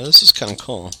 Yeah, this is kind of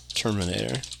cool.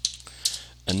 Terminator.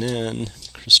 And then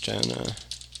Kristanna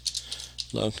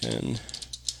Loken,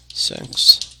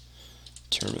 sex,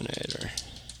 Terminator.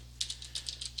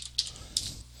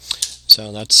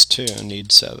 So that's 2.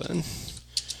 Need 7.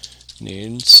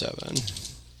 Need 7.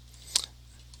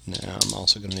 Now I'm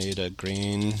also going to need a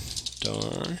green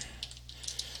door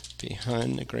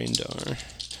behind the green door.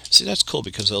 See, that's cool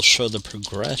because they'll show the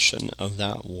progression of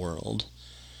that world.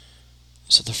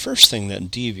 So the first thing that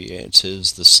deviates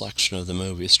is the selection of the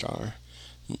movie star.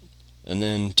 And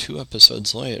then 2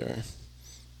 episodes later,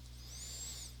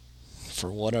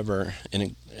 for whatever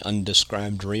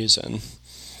undescribed reason,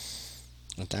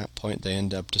 at that point they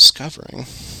end up discovering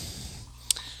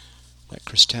that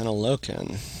Kristanna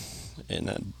Loken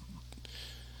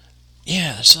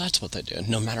so that's what they do.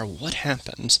 No matter what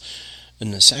happens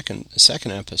in the second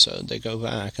episode, they go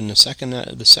back, and the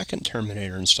second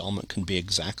Terminator installment can be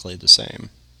exactly the same.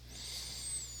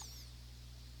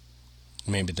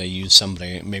 Maybe they use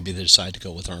somebody. Maybe they decide to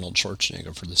go with Arnold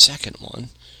Schwarzenegger for the second one.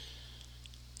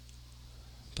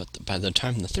 But by the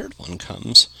time the third one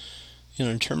comes,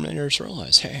 Terminators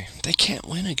realize, hey, they can't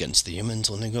win against the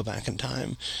humans when they go back in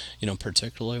time.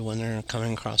 Particularly when they're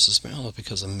coming across as males,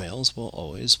 because the males will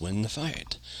always win the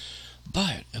fight.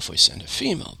 But if we send a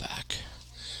female back,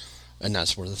 and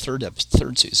that's where the third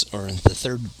season, or the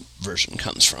third version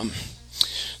comes from.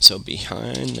 So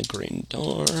behind the green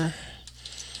door.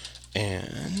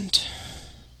 And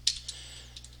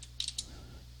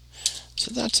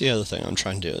so that's the other thing I'm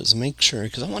trying to do, is make sure,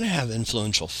 because I want to have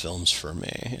influential films for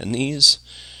me, and these,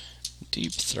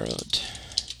 Deep Throat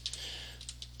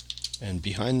and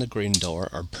Behind the Green Door,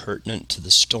 are pertinent to the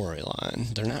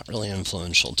storyline. They're not really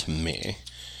influential to me,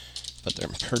 but they're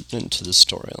pertinent to the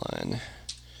storyline.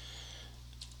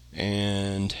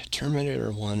 And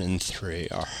Terminator 1 and 3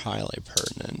 are highly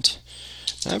pertinent.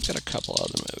 Now I've got a couple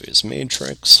other movies.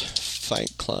 Matrix,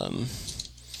 Fight Club.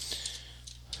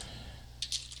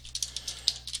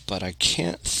 But I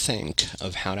can't think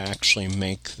of how to actually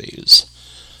make these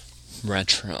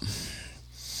retro.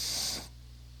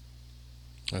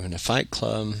 I'm in a Fight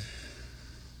Club.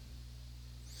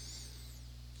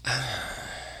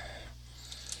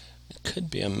 It could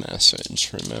be a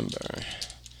message, remember.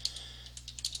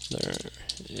 There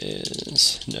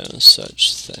is no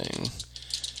such thing.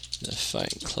 The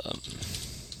Fight Club.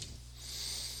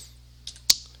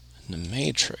 The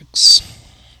Matrix.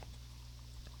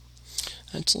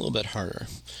 That's a little bit harder.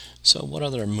 So what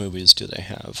other movies do they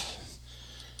have?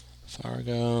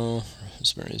 Fargo,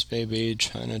 Rosemary's Baby,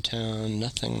 Chinatown,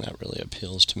 nothing that really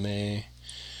appeals to me.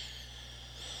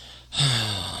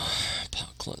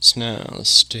 Apocalypse Now,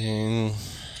 Sting.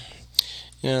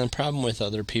 The problem with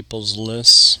other people's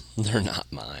lists, they're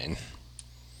not mine.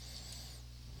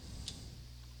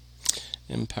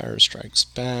 Empire Strikes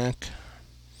Back,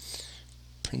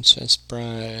 Princess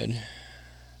Bride,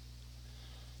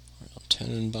 Royal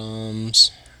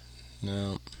Tenenbaums,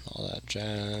 no, all that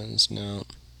jazz, no.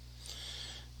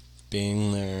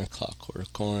 Being There,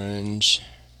 Clockwork Orange,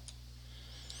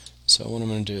 So what I'm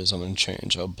going to do is I'm going to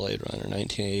change Blade Runner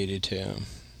 1982.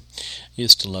 I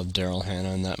used to love Daryl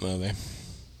Hannah in that movie.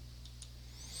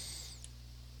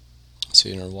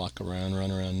 Seeing her walk around,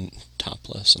 run around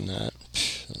topless and that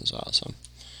was awesome.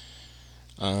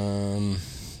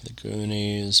 The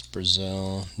Goonies,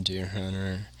 Brazil, Deer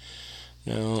Hunter.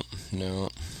 No.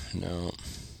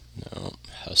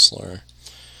 Hustler.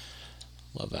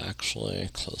 Love Actually,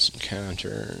 Close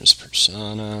Encounters,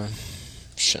 Persona,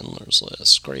 Schindler's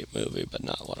List. Great movie, but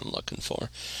not what I'm looking for.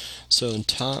 So,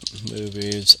 top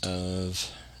movies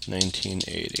of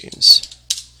 1980s.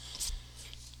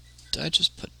 Did I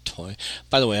just put toy?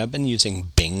 By the way, I've been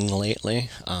using Bing lately.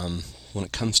 When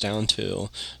it comes down to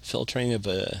filtering of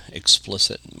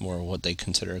explicit, or what they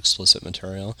consider explicit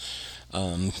material,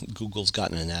 Google's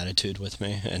gotten an attitude with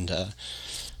me, and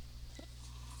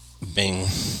Bing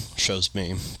shows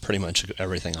me pretty much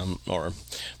everything or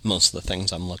most of the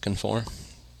things I'm looking for.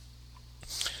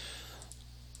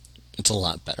 It's a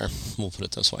lot better, we'll put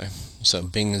it this way. So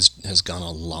Bing has gone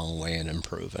a long way in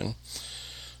improving.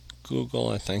 Google,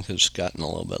 I think, has gotten a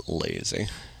little bit lazy.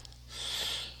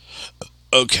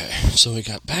 Okay, so we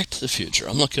got Back to the Future.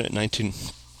 I'm looking at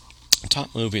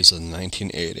top movies of the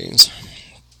 1980s.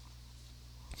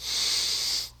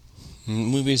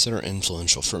 Movies that are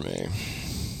influential for me.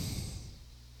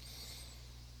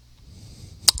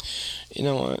 You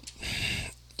know what?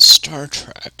 Star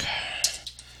Trek.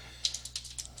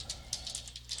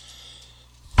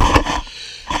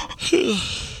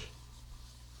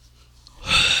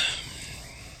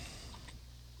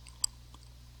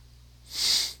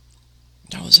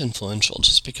 That was influential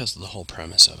just because of the whole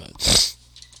premise of it.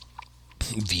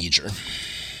 V'ger.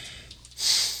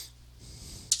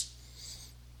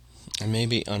 I may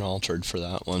be unaltered for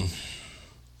that one.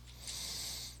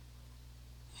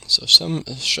 So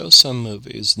show some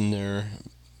movies in their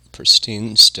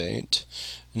pristine state,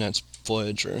 and that's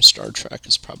Voyager. Star Trek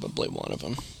is probably one of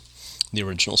them. The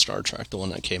original Star Trek, the one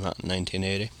that came out in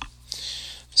 1980.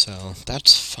 So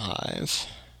that's 5.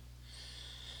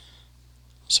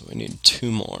 So we need 2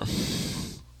 more.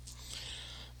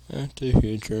 Back to the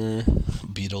Future,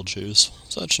 Beetlejuice,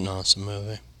 such an awesome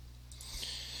movie.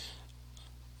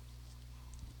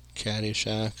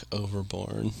 Caddyshack,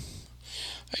 Overboard.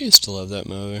 I used to love that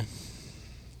movie.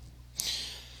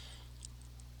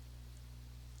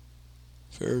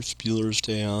 Ferris Bueller's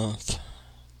Day Off.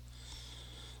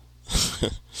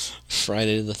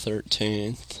 Friday the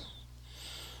 13th.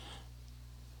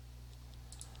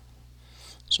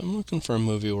 So I'm looking for a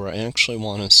movie where I actually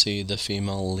want to see the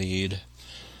female lead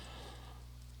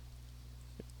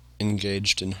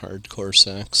engaged in hardcore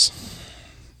sex.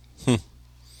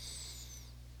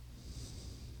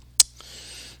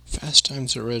 Fast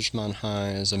Times at Ridgemont High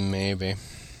is a maybe.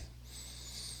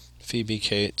 Phoebe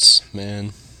Cates,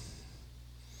 man.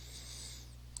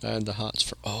 I had the hots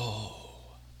for... Oh.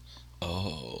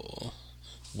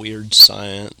 Weird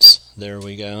Science. There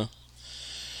we go.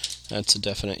 That's a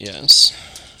definite yes.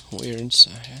 Weird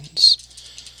Science.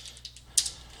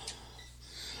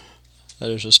 That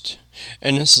is just...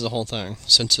 And this is the whole thing.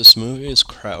 Since this movie is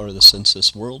since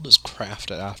this world is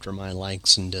crafted after my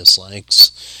likes and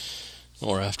dislikes,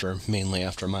 or mainly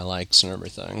after my likes and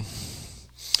everything,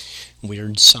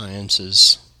 Weird Science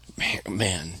is...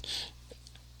 Man.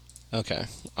 Okay.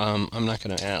 I'm not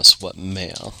going to ask what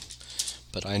male,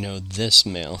 but I know this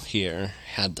male here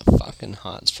had the fucking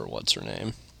hots for what's her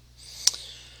name.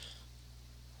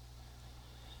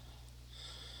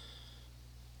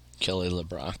 Kelly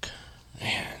LeBrock.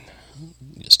 Man,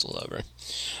 used to love her.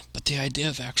 But the idea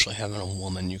of actually having a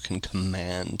woman you can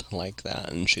command like that,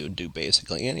 and she would do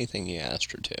basically anything you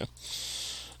asked her to.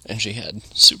 And she had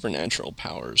supernatural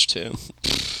powers, too.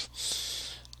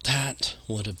 That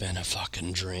would have been a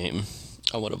fucking dream.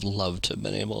 I would have loved to have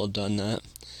been able to have done that.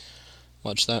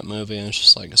 Watch that movie, and it's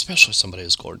just like, especially somebody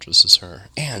as gorgeous as her.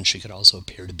 And she could also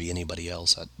appear to be anybody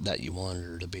else that you wanted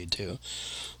her to be, too.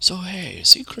 So, hey,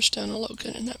 see Kristanna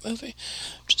Loken in that movie?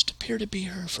 Just appear to be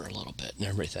her for a little bit and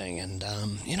everything. And,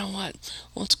 you know what?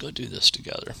 Let's go do this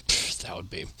together. That would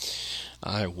be...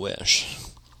 I wish.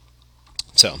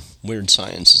 So, Weird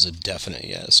Science is a definite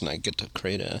yes, and I get to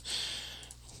create a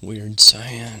Weird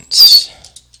Science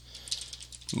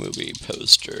movie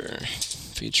poster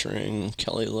featuring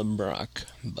Kelly LeBrock,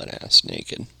 butt-ass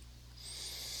naked.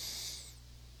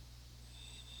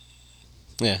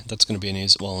 Yeah, that's going to be an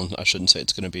easy... Well, I shouldn't say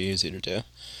it's going to be easy to do.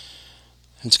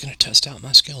 It's going to test out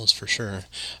my skills, for sure.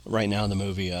 Right now, the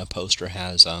movie poster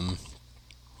has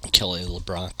Kelly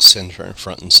LeBrock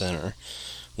front and center,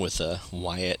 with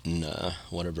Wyatt and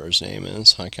whatever his name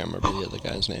is. I can't remember the other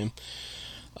guy's name.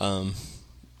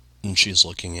 and she's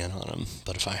looking in on him.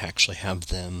 But if I actually have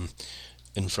them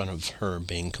in front of her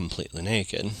being completely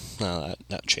naked,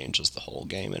 that changes the whole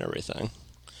game and everything.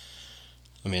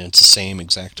 I mean, it's the same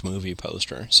exact movie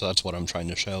poster, so that's what I'm trying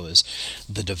to show is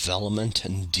the development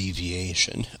and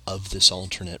deviation of this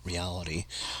alternate reality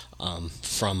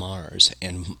from ours,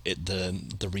 and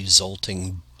the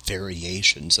resulting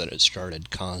variations that it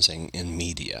started causing in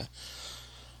media.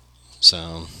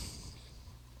 So,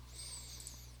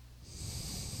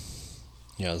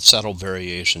 subtle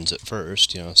variations at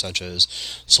first, such as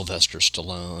Sylvester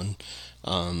Stallone,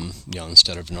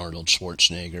 instead of Arnold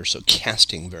Schwarzenegger. So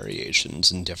casting variations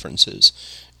and differences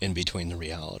in between the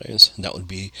realities. That would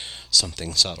be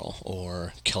something subtle.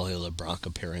 Or Kelly LeBrock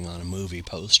appearing on a movie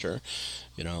poster,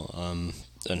 a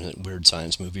Weird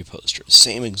Science movie poster.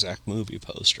 Same exact movie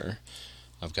poster.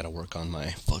 I've got to work on my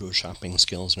photoshopping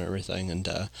skills and everything, and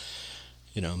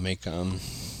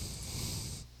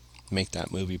make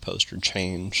that movie poster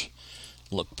change,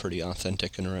 look pretty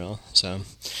authentic and real. So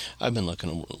I've been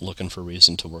looking for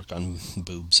reason to work on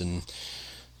boobs and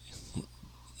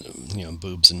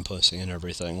pussy and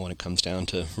everything when it comes down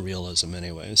to realism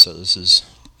anyway. So this is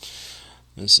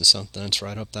something that's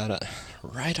right up that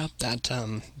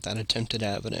attempted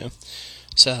avenue.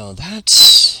 So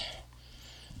that's,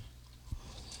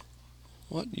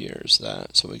 what year is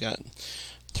that? So we got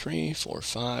 3, 4,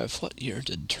 5. What year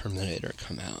did Terminator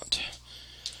come out?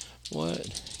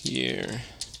 What year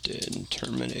did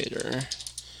Terminator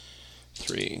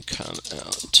 3 come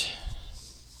out?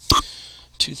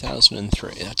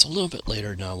 2003. That's a little bit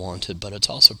later than I wanted, but it's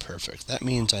also perfect. That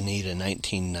means I need a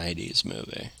 1990s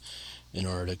movie in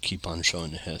order to keep on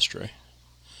showing the history.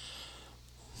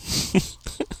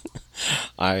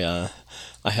 I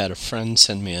had a friend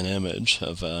send me an image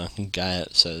of a guy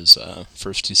that says,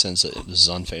 first he sends it, this is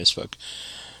on Facebook,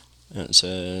 and it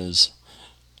says,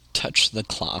 touch the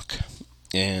clock.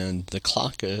 And the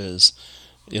clock is,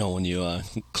 when you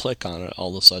click on it,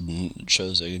 all of a sudden it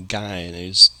shows a guy, and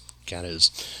he's got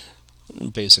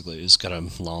he's got a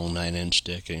long 9-inch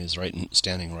dick, and he's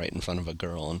standing right in front of a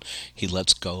girl, and he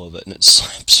lets go of it, and it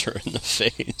slaps her in the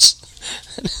face.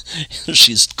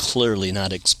 She's clearly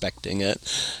not expecting it,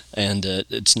 and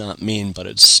it's not mean, but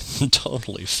it's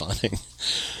totally funny.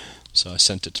 So I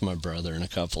sent it to my brother and a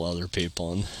couple other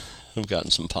people, and I've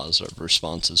gotten some positive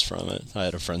responses from it. I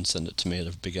had a friend send it to me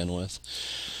to begin with.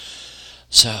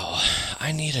 So,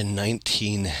 I need a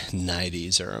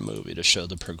 1990s era movie to show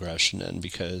the progression in,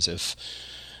 because if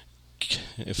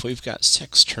we've got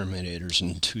 6 Terminators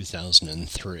in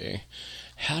 2003,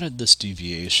 how did this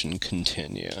deviation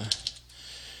continue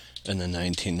in the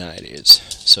 1990s?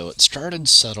 So it started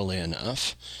subtly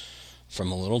enough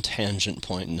from a little tangent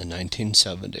point in the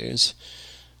 1970s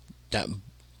that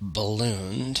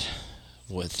ballooned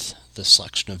with the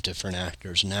selection of different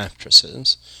actors and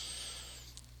actresses.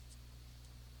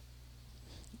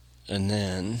 And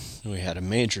then we had a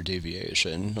major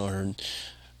deviation, or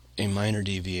a minor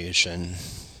deviation,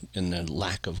 in the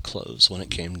lack of clothes when it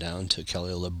came down to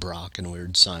Kelly LeBrock and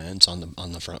Weird Science on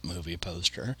the front movie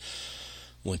poster,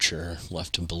 which are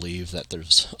left to believe that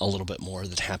there's a little bit more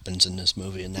that happens in this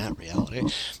movie in that reality.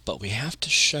 But we have to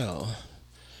show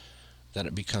that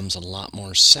it becomes a lot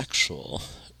more sexual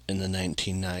in the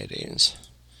 1990s.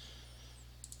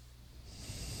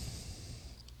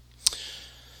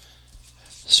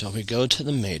 So we go to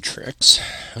The Matrix.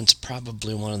 It's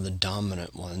probably one of the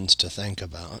dominant ones to think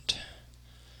about.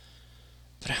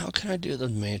 But how can I do The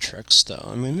Matrix, though?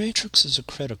 I mean, Matrix is a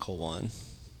critical one.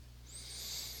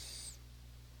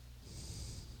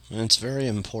 And it's very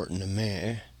important to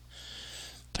me.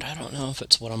 But I don't know if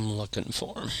it's what I'm looking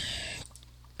for.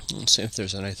 Let's see if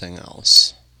there's anything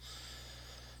else.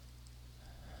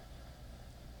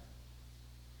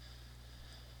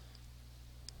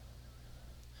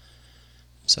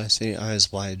 So I see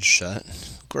Eyes Wide Shut.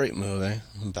 Great movie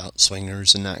about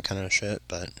swingers and that kind of shit,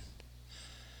 but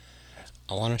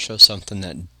I want to show something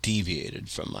that deviated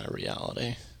from my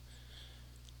reality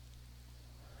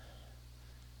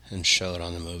and show it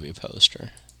on the movie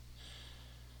poster.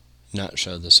 Not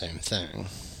show the same thing.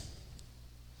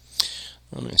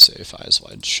 Let me see if Eyes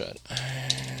Wide Shut.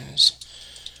 Eyes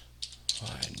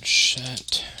Wide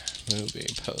Shut movie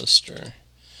poster.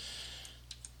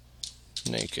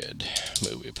 Naked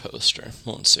movie poster.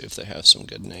 Let's see if they have some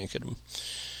good naked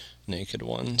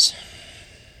ones.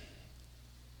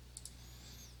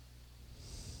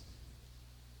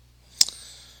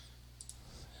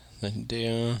 They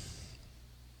do.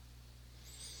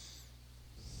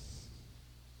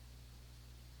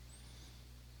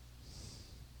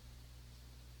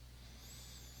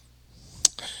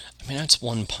 I mean, that's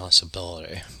one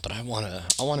possibility, but I want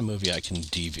a movie I can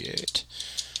deviate.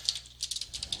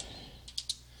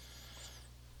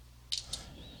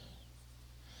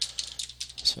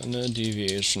 So no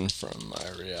deviation from my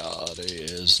reality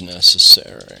is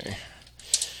necessary.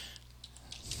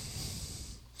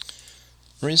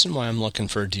 The reason why I'm looking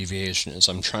for a deviation is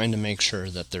I'm trying to make sure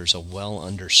that there's a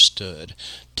well-understood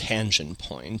tangent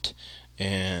point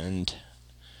and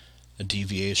a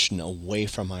deviation away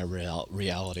from my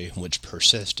reality, which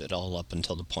persisted all up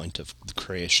until the point of the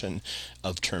creation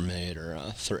of Terminator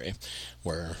 3,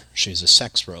 where she's a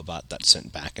sex robot that's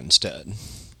sent back instead.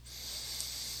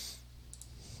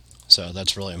 So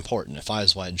that's really important. If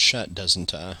Eyes Wide Shut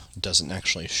doesn't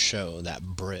actually show that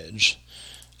bridge,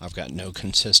 I've got no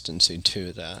consistency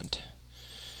to that.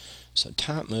 So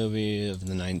top movie of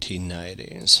the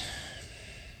 1990s.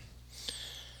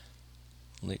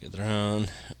 League of Their Own.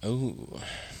 Oh.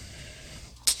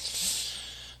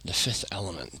 The Fifth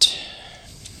Element.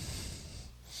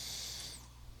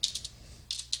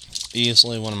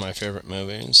 Easily one of my favorite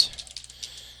movies.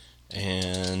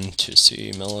 And to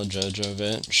see Mila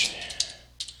Jovovich.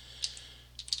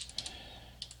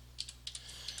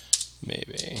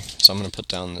 Maybe. So I'm going to put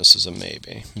down this as a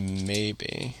maybe.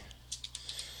 Maybe.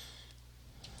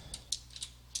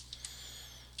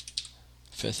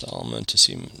 Fifth Element, to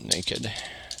see naked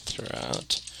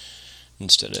throughout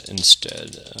instead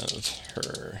of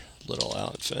her little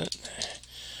outfit.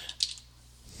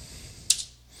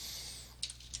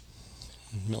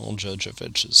 Mila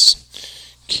Jovovich is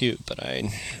cute, but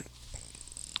I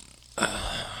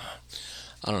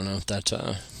don't know if that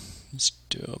is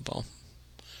doable.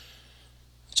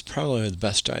 It's probably the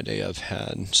best idea I've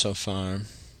had so far.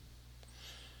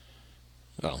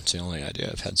 Well, it's the only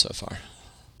idea I've had so far.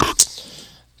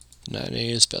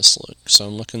 90s best look. So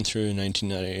I'm looking through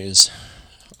 1990s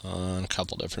on a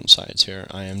couple different sites here.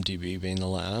 IMDb being the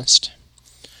last.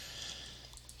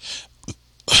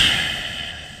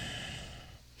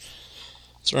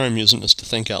 Sorry, I'm using this to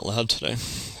think out loud today,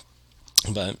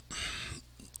 but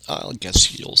I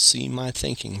guess you'll see my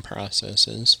thinking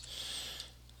processes.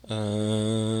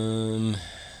 Forrest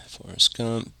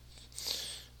Gump,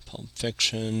 Pulp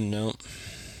Fiction, nope.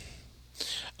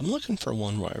 I'm looking for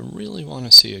one where I really want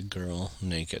to see a girl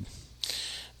naked.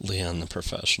 Leon the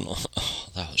Professional. Oh,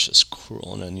 that was just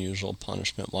cruel and unusual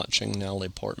punishment watching Natalie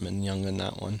Portman young in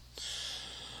that one.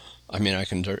 I mean, I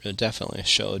can definitely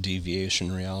show a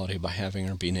deviation reality by having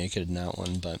her be naked in that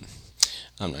one, but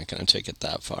I'm not going to take it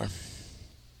that far.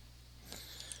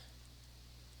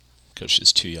 Because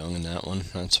she's too young in that one,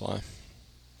 that's why.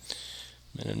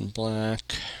 Men in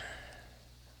Black.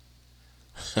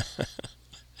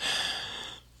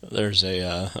 There's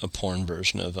a porn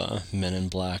version of Men in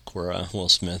Black where Will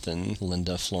Smith and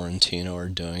Linda Florentino are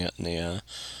doing it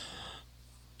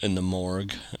in the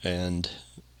morgue, and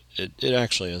it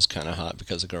actually is kind of hot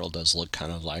because the girl does look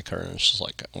kind of like her, and it's just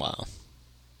like, wow.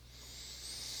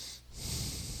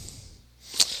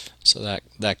 So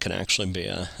that can actually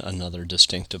be another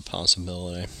distinctive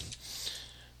possibility.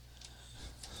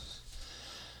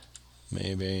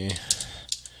 Maybe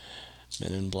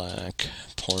Men in Black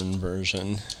porn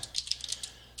version,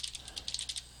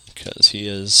 because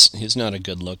he's not a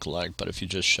good lookalike, but if you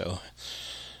just show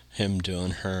him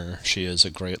doing her, she is a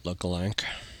great lookalike.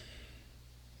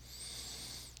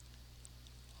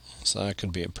 So that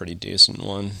could be a pretty decent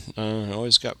one.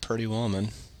 Always got Pretty Woman.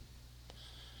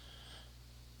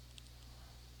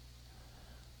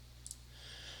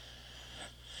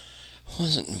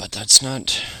 Wasn't, but that's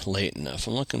not late enough.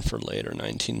 I'm looking for later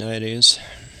 1990s.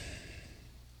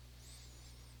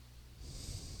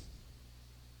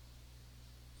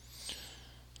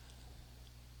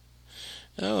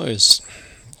 I always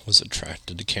was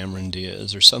attracted to Cameron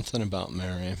Diaz. There's something about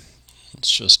Mary. It's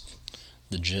just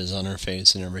the jizz on her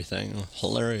face and everything.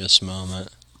 Hilarious moment.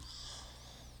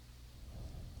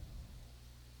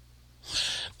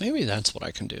 Maybe that's what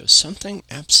I can do. Something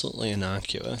absolutely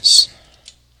innocuous.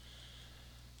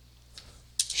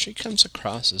 She comes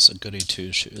across as a goody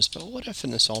two-shoes, but what if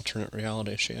in this alternate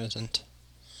reality she isn't?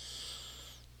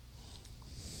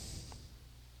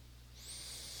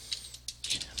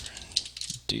 Cameron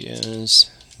Diaz,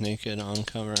 naked on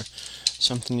cover.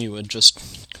 Something you would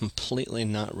just completely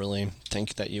not really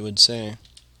think that you would say.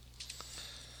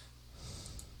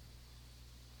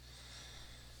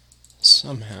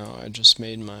 Somehow I just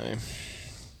made my...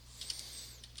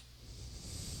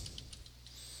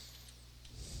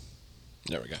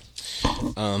 There we go.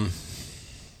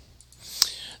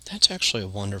 That's actually a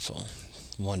wonderful,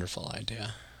 wonderful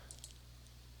idea.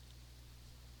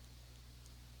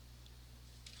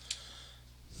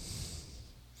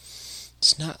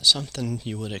 It's not something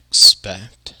you would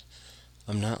expect.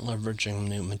 I'm not leveraging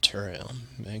new material.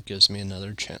 It gives me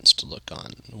another chance to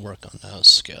work on those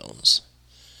skills.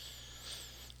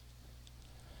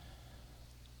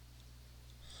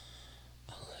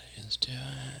 Let's do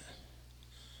it.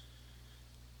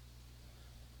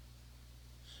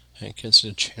 It gives it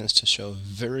a chance to show a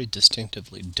very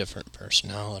distinctively different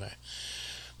personality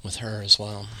with her as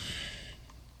well.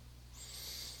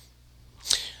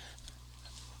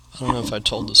 I don't know if I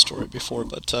told this story before,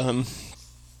 but I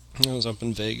was up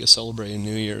in Vegas celebrating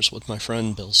New Year's with my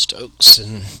friend Bill Stokes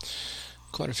and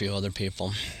quite a few other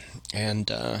people.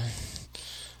 And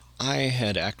I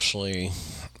had actually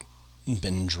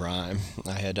been dry.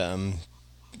 I had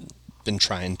been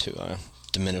trying to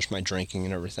diminish my drinking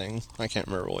and everything. I can't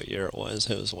remember what year it was.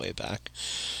 It was way back.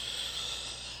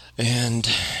 And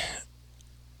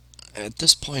at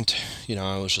this point,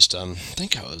 I was just, I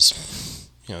think I was,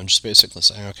 just basically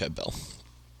saying, okay, Bill,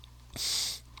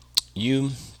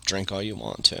 you drink all you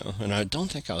want to. And I don't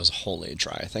think I was wholly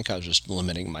dry. I think I was just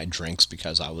limiting my drinks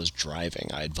because I was driving.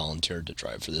 I had volunteered to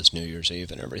drive for this New Year's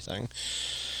Eve and everything.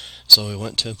 So we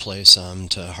went to a place,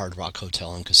 to Hard Rock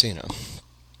Hotel and Casino.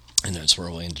 And that's where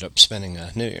we ended up spending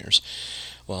New Year's.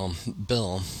 Well,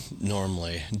 Bill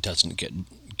normally doesn't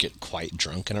get quite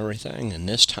drunk and everything, and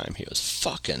this time he was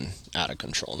fucking out of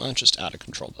control. Not just out of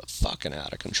control, but fucking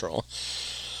out of control.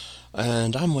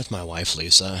 And I'm with my wife,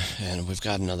 Lisa, and we've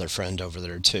got another friend over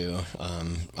there, too.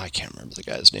 I can't remember the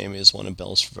guy's name. He was one of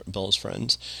Bill's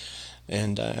friends.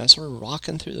 And as we're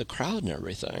walking through the crowd and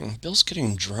everything, Bill's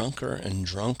getting drunker and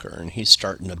drunker, and he's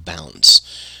starting to bounce.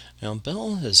 Now,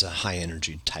 Bill is a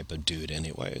high-energy type of dude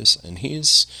anyways, and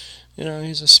he's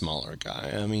a smaller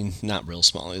guy. I mean, not real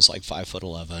small. He's like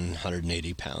 5'11",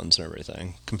 180 pounds and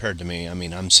everything. Compared to me, I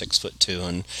mean, I'm 6'2",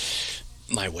 and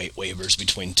my weight wavers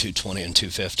between 220 and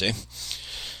 250.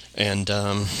 And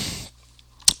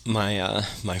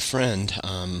my friend,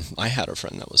 I had a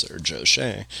friend that was there, Joe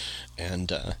Shea,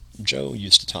 and Joe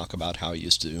used to talk about how he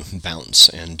used to bounce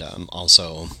and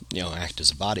also, act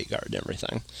as a bodyguard and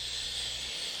everything.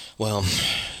 Well,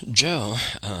 Joe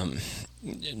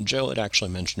had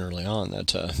actually mentioned early on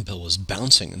that Bill was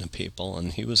bouncing into people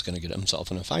and he was going to get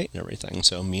himself in a fight and everything.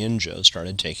 So me and Joe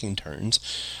started taking turns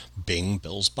being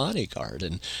Bill's bodyguard.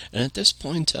 And at this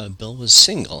point, Bill was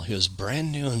single. He was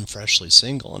brand new and freshly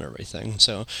single and everything.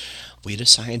 So we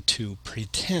decided to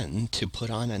pretend to put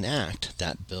on an act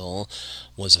that Bill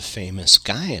was a famous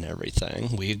guy and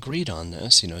everything. We agreed on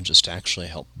this, just to actually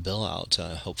help Bill out,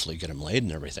 to hopefully get him laid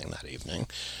and everything that evening.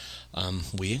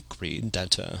 We agreed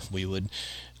that we would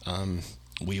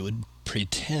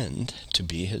pretend to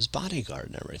be his bodyguard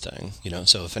and everything.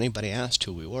 So if anybody asked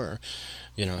who we were,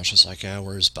 it's just like,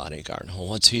 we're his bodyguard. Well,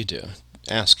 what's he do?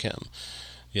 Ask him.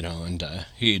 And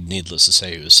he, needless to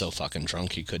say, he was so fucking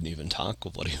drunk he couldn't even talk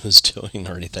of what he was doing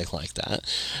or anything like that.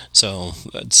 So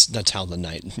that's how the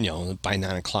night, by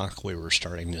 9 o'clock we were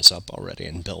starting this up already,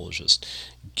 and Bill was just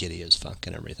giddy as fuck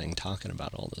and everything, talking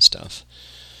about all this stuff.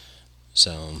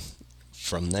 So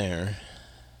from there,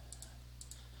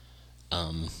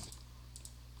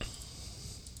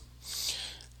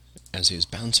 as he's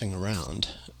bouncing around,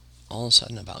 all of a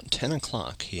sudden about 10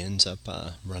 o'clock he ends up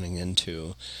running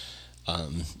into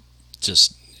this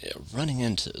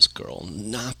girl,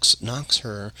 knocks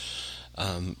her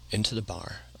into the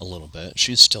bar a little bit.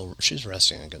 She's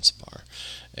resting against the bar,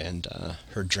 and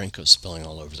her drink was spilling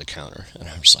all over the counter, and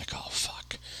I'm just like, oh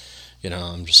fuck.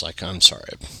 I'm just like, I'm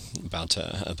sorry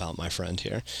about my friend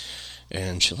here.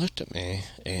 And she looked at me,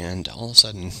 and all of a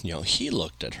sudden, he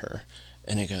looked at her,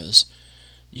 and he goes,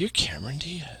 "You're Cameron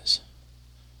Diaz."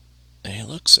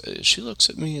 And she looks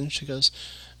at me, and she goes,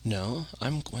 "No,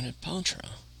 I'm Gwyneth Paltrow."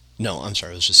 No, I'm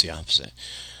sorry, it was just the opposite.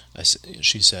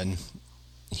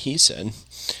 He said,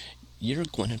 "You're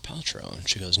Gwyneth Paltrow." And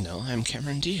she goes, "No, I'm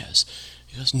Cameron Diaz."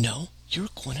 He goes, "No, you're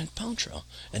Gwyneth Paltrow."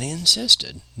 And he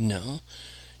insisted, "No,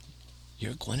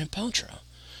 you're Gwyneth Paltrow."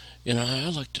 I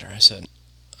looked at her, I said,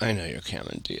 "I know you're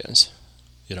Cameron Diaz."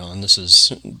 And this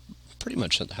is pretty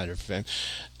much at the height of fame.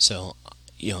 So,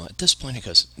 at this point he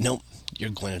goes, "Nope,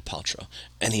 you're Gwyneth Paltrow."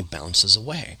 And he bounces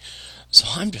away. So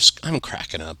I'm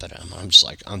cracking up at him. I'm just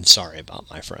like, I'm sorry about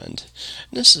my friend.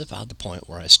 And this is about the point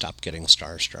where I stopped getting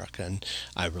starstruck, and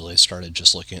I really started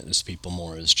just looking at these people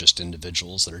more as just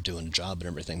individuals that are doing a job and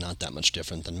everything, not that much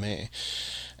different than me.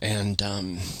 And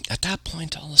at that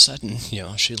point, all of a sudden,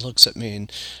 she looks at me,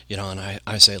 and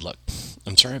I say, "Look,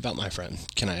 I'm sorry about my friend.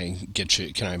 Can I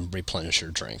replenish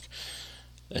your drink?"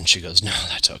 And she goes, "No,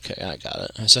 that's okay, I got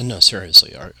it." I said, "No,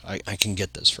 seriously, I can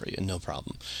get this for you, no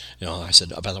problem." I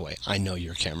said, "Oh, by the way, I know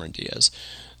you're Cameron Diaz."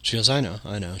 She goes, I know.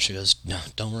 She goes, no,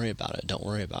 don't worry about it. Don't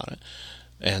worry about it.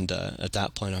 And at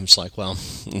that point, I'm just like, well,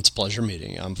 it's a pleasure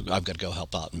meeting you. I've got to go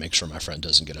help out and make sure my friend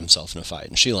doesn't get himself in a fight.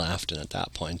 And she laughed, and at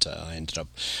that point, I ended up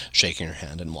shaking her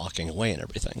hand and walking away and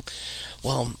everything.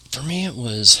 Well, for me, it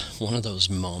was one of those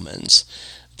moments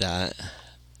that,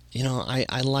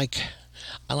 I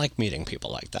like meeting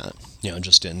people like that,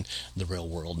 just in the real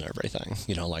world and everything.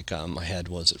 Like my head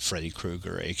was at Freddy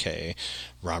Krueger, aka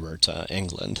Robert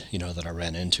Englund, that I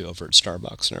ran into over at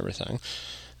Starbucks and everything.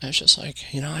 And it's just like,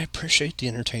 I appreciate the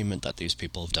entertainment that these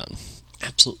people have done.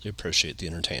 Absolutely appreciate the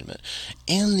entertainment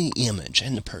and the image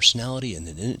and the personality and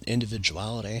the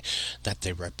individuality that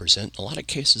they represent. In a lot of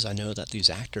cases, I know that these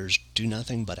actors do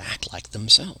nothing but act like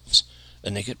themselves,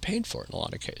 and they get paid for it in a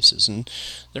lot of cases, and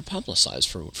they're publicized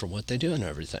for what they do and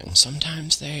everything.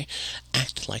 Sometimes they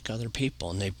act like other people,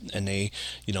 and they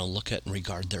look at and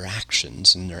regard their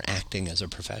actions and their acting as a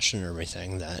profession and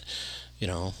everything, that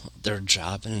their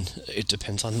job, and it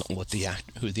depends on who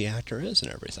the actor is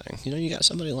and everything. You got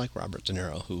somebody like Robert De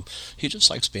Niro, who he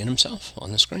just likes being himself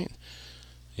on the screen.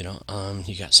 You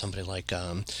got somebody like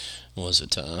was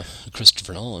it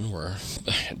Christopher Nolan, where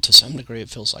to some degree it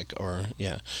feels like, or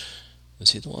yeah,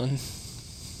 is he the one?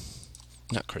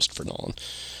 Not Christopher Nolan.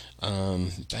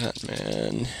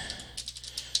 Batman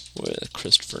with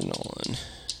Christopher Nolan.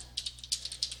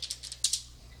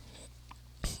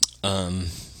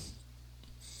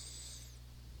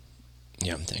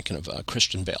 Yeah, I'm thinking of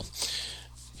Christian Bale.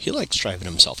 He likes driving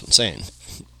himself insane,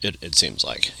 it seems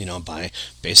like, by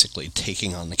basically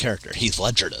taking on the character. Heath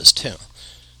Ledger does too.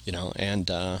 And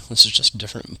this is just a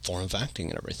different form of acting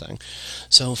and everything.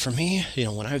 So for me,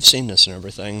 when I've seen this and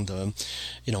everything,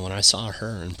 when I saw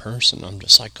her in person, I'm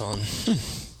just like going,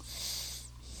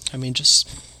 I mean,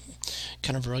 just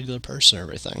kind of a regular person and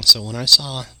everything. So when I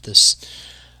saw this,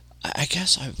 I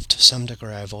guess to some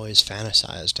degree, I've always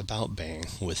fantasized about being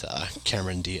with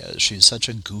Cameron Diaz. She's such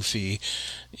a goofy,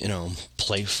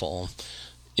 playful,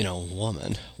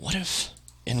 woman. What if,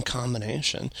 in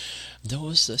combination, there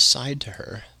was this side to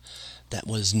her that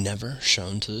was never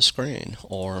shown to the screen?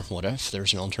 Or what if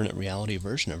there's an alternate reality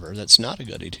version of her that's not a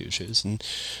goody two-shoes, and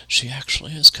she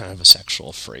actually is kind of a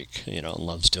sexual freak, and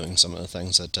loves doing some of the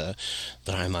things that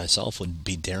I myself would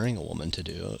be daring a woman to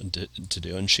do,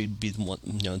 and she'd be the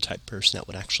one, type person that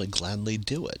would actually gladly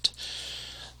do it.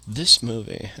 This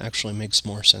movie actually makes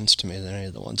more sense to me than any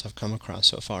of the ones I've come across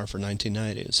so far for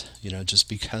 1990s, just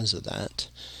because of that.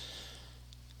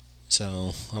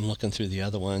 So I'm looking through the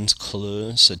other ones.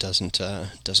 Clues, it doesn't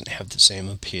have the same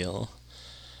appeal.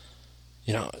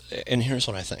 And here's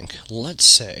what I think. Let's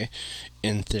say,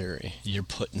 in theory, you're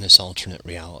put in this alternate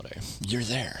reality. You're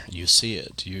there. You see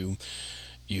it. You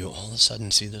all of a sudden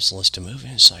see this list of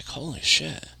movies. It's like, holy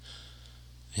shit.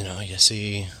 You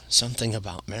see something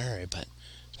about Mary, but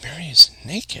Mary is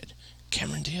naked.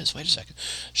 Cameron Diaz, wait a second.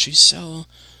 She's so,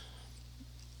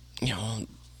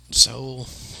 so...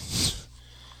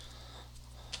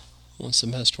 What's the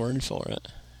best word for it?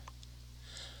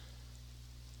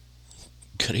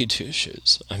 Goody two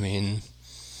shoes. I mean,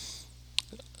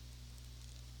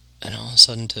 and all of a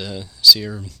sudden to see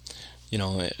her,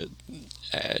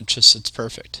 it's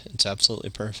perfect. It's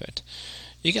absolutely perfect.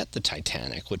 You got the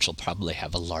Titanic, which will probably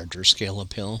have a larger scale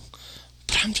appeal,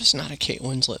 but I'm just not a Kate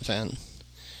Winslet fan.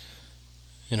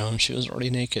 She was already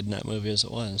naked in that movie as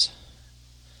it was.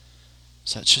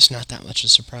 So it's just not that much of a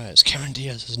surprise. Cameron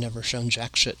Diaz has never shown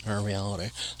jack shit in our reality.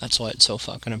 That's why it's so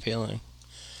fucking appealing.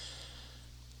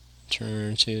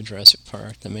 Turn to Jurassic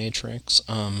Park, The Matrix.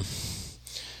 I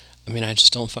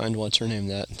just don't find what's her name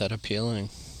that appealing.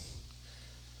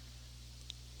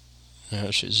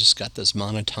 She's just got this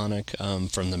monotonic,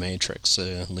 from The Matrix,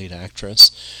 the lead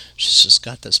actress. She's just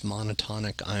got this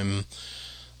monotonic,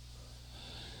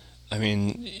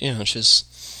 she's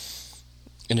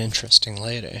an interesting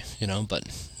lady, but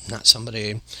not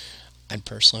somebody I'd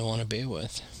personally want to be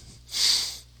with.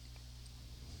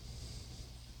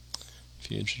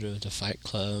 Fugitive, The Fight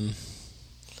Club.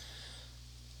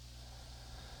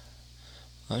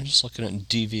 I'm just looking at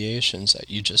deviations that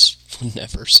you just would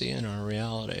never see in our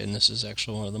reality, and this is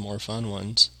actually one of the more fun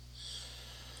ones.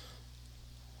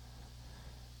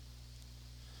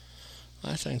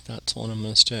 I think that's one I'm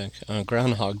going to stick.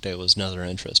 Groundhog Day was another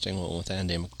interesting one with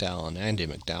Andy McDowell, and Andy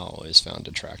McDowell I always found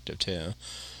attractive too.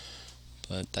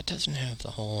 But that doesn't have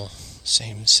the whole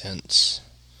same sense.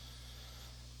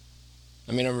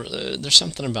 There's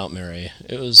something about Mary.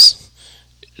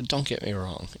 Don't get me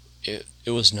wrong, it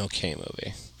was an okay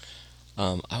movie.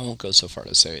 I won't go so far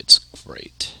to say it's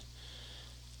great,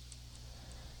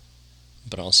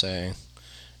 but I'll say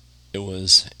it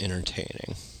was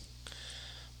entertaining.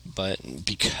 But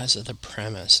because of the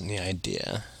premise and the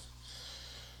idea,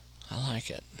 I like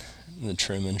it. The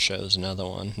Truman Show's another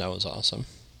one. That was awesome.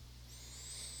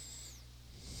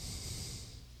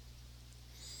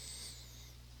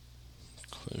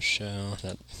 Quiz show.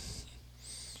 That.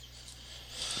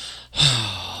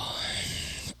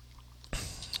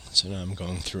 So now I'm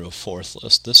going through a fourth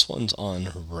list. This one's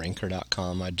on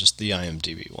Ranker.com. The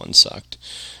IMDb one sucked.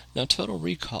 Now, Total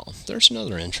Recall. There's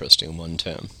another interesting one,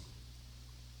 too.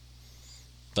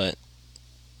 But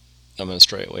I'm going to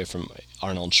stray away from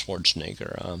Arnold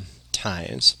Schwarzenegger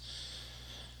ties.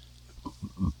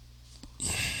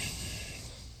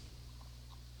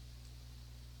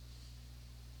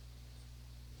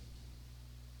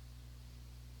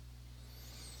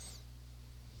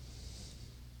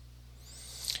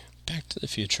 Back to the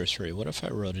Future 3. What if I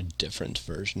wrote a different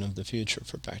version of the future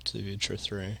for Back to the Future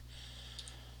 3?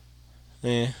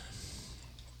 Because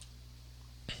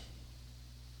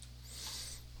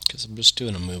I'm just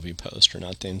doing a movie poster,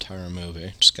 not the entire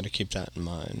movie. Just got to keep that in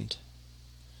mind.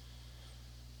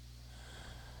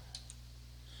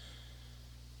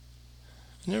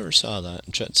 I never saw that.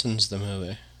 Jetsons the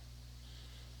movie.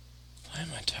 Why am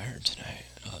I tired tonight?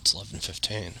 Oh, it's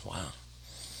 11:15. Wow.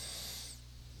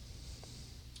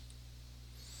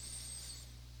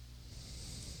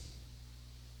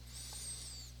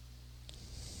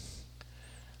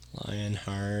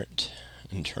 Lionheart,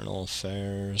 Internal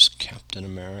Affairs, Captain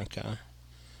America.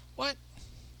 What?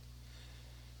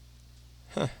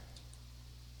 Huh.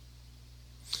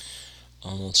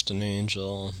 Almost an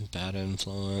Angel, Bad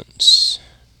Influence,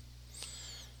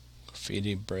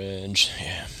 Graffiti Bridge.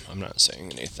 Yeah, I'm not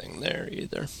saying anything there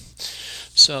either.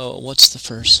 So, what's the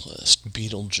first list?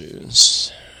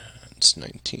 Beetlejuice. It's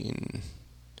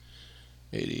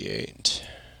 1988.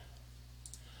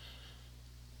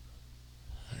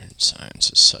 Iron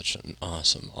Science is such an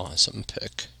awesome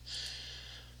pick.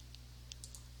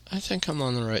 I think I'm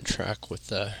on the right track with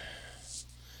the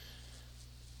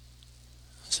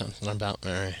Something About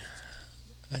Mary.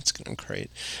 That's gonna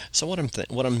create. So what I'm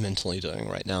mentally doing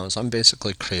right now is I'm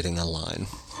basically creating a line,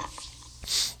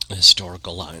 a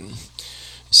historical line.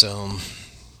 So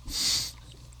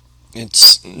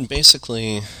it's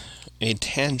basically a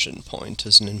tangent point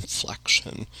is an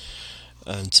inflection.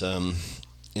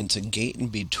 It's a gate in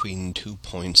between 2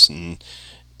 points in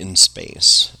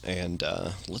space, and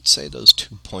let's say those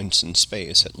 2 points in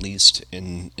space, at least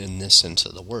in this sense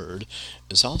of the word,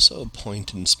 is also a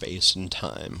point in space and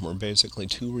time, where basically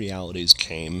 2 realities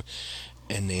came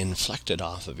and they inflected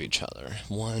off of each other.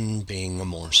 One being a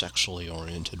more sexually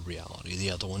oriented reality,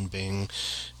 the other one being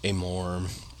a more,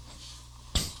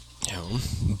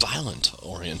 violent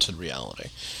oriented reality.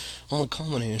 Well, the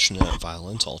culmination of that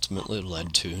violence ultimately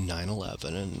led to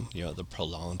 9/11 and the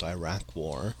prolonged Iraq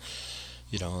War,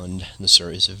 and the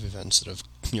series of events that have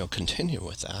continue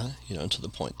with that, to the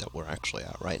point that we're actually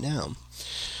at right now.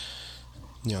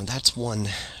 That's one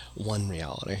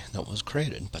reality that was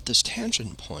created. But this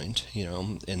tangent point,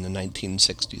 in the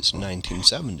 1960s and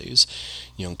 1970s,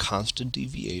 constant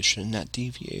deviation, that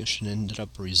deviation ended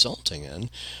up resulting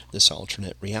in this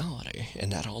alternate reality.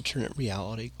 And that alternate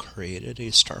reality created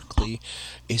a subtly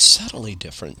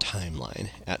different timeline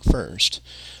at first.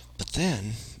 But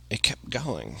then it kept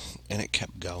going, and it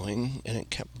kept going, and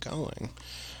it kept going.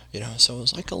 So it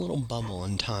was like a little bubble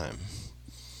in time.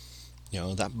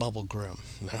 That bubble grew,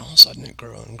 and all of a sudden it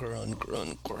grew and grew and grew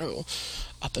and grew,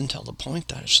 up until the point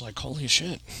that it's like, holy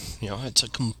shit, it's a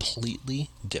completely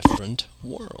different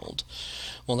world.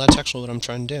 Well, that's actually what I'm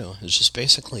trying to do, is just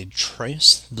basically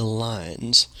trace the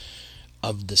lines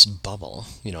of this bubble,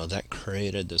 that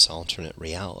created this alternate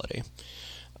reality,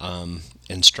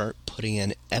 and start putting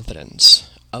in evidence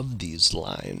of these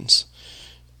lines,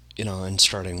 and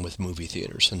starting with movie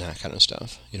theaters and that kind of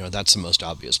stuff. That's the most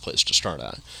obvious place to start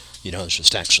at. Is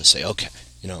just actually say, okay,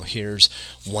 here's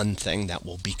one thing that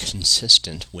will be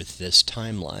consistent with this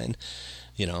timeline,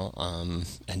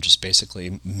 and just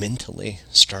basically mentally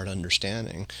start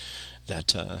understanding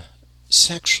that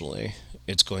sexually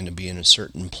it's going to be in a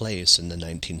certain place in the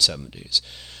 1970s.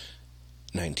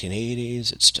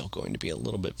 1980s, it's still going to be a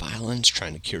little bit violent,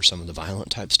 trying to cure some of the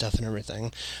violent type stuff and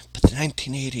everything. But the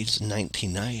 1980s and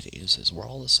 1990s is where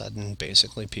all of a sudden,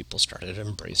 basically, people started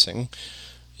embracing,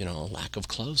 a lack of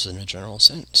clothes in a general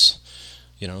sense.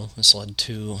 This led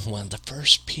to one of the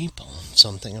first people,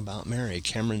 Something About Mary,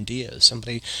 Cameron Diaz,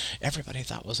 everybody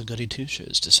thought was a goody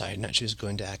two-shoes, deciding that she was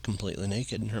going to act completely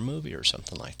naked in her movie or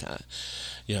something like that.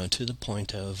 To the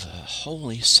point of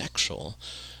wholly sexual,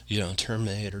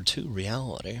 Terminator 2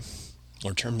 reality,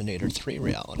 or Terminator 3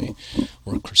 reality,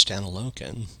 where Kristanna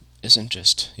Loken isn't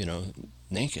just,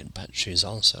 naked, but she's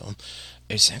also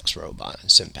a sex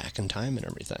robot sent back in time and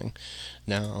everything.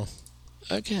 Now,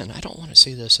 again, I don't want to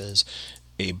see this as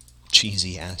a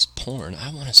cheesy ass porn.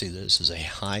 I want to see this as a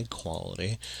high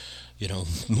quality,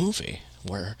 movie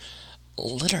where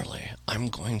literally I'm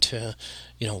going to,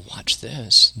 watch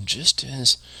this just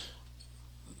as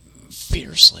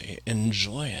fiercely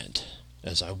enjoy it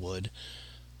as I would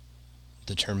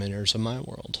the Terminators of my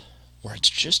world, where it's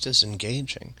just as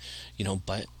engaging,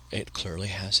 but it clearly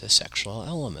has a sexual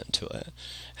element to it.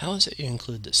 How is it you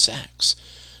include the sex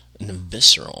and the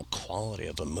visceral quality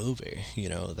of a movie,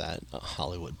 that a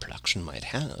Hollywood production might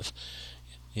have,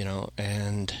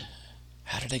 and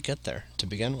how did it get there to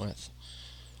begin with?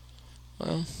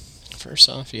 Well, first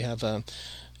off, you have a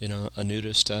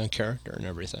nudist character and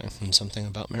everything, and something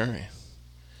about Mary,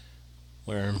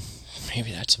 where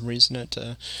maybe that's the reason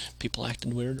that people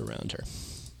acted weird around her.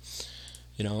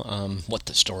 What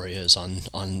the story is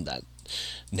on that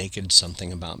naked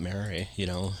something about Mary,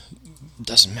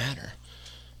 doesn't matter.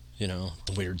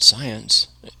 The weird science,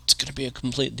 it's going to be a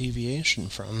complete deviation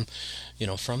from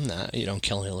that,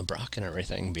 Kelly LeBrock and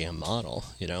everything being a model,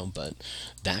 but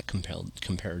that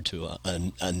compared to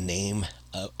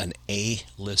an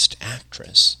A-list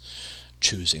actress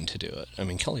choosing to do it. I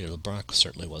mean, Kelly LeBrock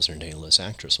certainly wasn't an A-list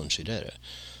actress when she did it,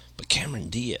 but Cameron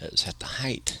Diaz, at the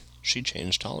height, she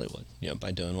changed Hollywood,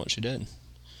 by doing what she did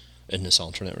in this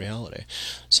alternate reality.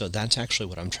 So that's actually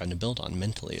what I'm trying to build on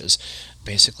mentally, is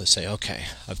basically say, okay,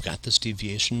 I've got this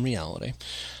deviation reality.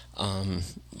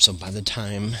 So by the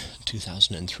time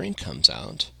 2003 comes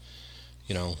out,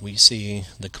 we see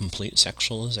the complete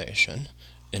sexualization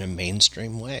in a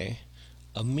mainstream way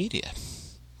of media.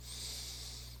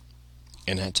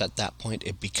 And it's at that point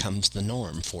it becomes the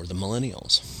norm for the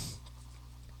millennials.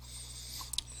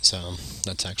 So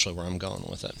that's actually where I'm going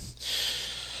with it.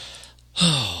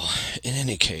 Oh, in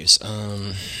any case,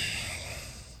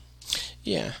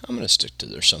 yeah, I'm going to stick to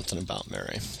There's Something About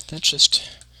Mary.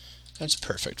 That's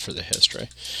perfect for the history.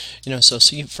 So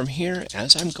see, from here,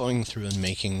 as I'm going through and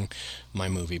making my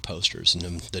movie posters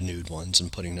and the nude ones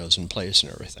and putting those in place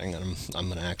and everything, and I'm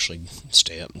going to actually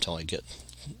stay up until I get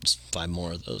 5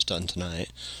 more of those done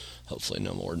tonight. Hopefully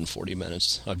no more than 40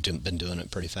 minutes. I've been doing it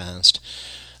pretty fast.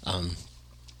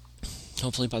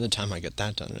 Hopefully by the time I get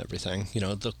that done and everything,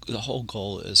 the whole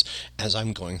goal is, as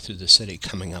I'm going through the city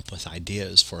coming up with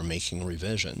ideas for making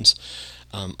revisions,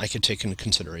 I could take into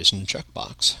consideration the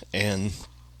checkbox, and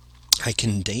I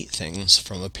can date things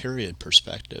from a period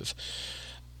perspective.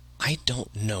 I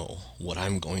don't know what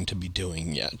I'm going to be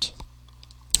doing yet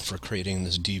for creating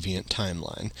this deviant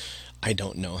timeline. I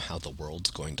don't know how the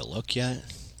world's going to look yet.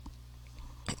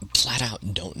 Flat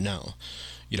out don't know.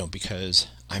 Because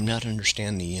I'm not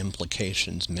understanding the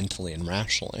implications mentally and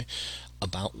rationally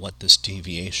about what this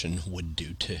deviation would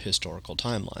do to historical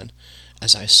timeline.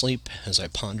 As I sleep, as I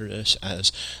ponder this,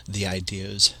 as the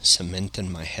ideas cement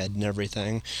in my head and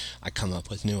everything, I come up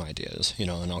with new ideas, and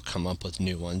I'll come up with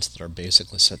new ones that are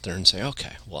basically sit there and say,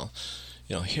 okay, well,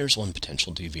 here's one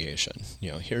potential deviation,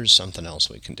 here's something else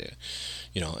we can do,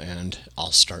 and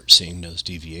I'll start seeing those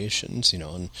deviations,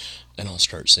 and I'll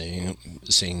start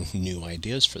seeing new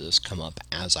ideas for this come up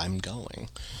as I'm going.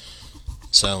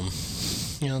 So,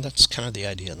 that's kind of the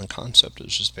idea and the concept,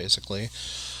 is just basically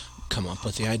come up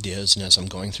with the ideas, and as I'm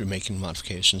going through making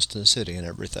modifications to the city and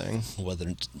everything, whether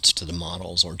it's to the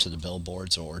models or to the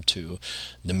billboards or to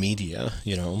the media,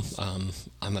 I'm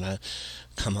going to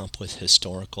come up with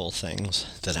historical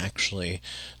things that actually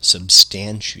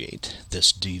substantiate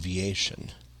this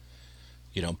deviation,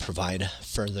 provide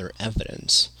further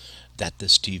evidence that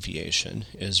this deviation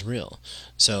is real.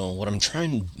 So what I'm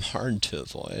trying hard to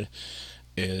avoid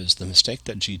is the mistake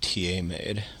that GTA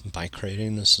made by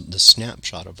creating the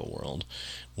snapshot of a world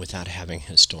without having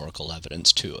historical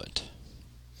evidence to it.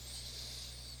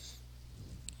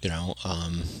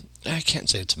 I can't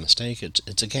say it's a mistake.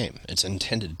 It's a game. It's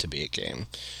intended to be a game.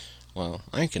 Well,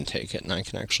 I can take it and I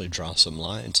can actually draw some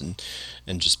lines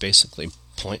and just basically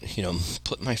point,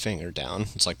 put my finger down.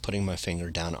 It's like putting my finger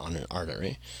down on an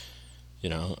artery,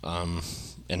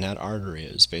 and that artery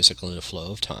is basically the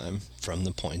flow of time from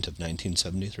the point of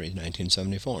 1973 to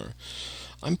 1974.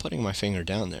 I'm putting my finger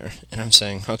down there and I'm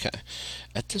saying, okay,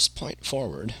 at this point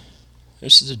forward,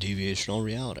 this is a deviational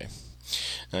reality.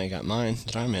 Now you got mine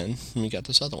that I'm in, and you got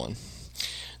this other one.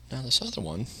 Now this other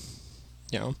one,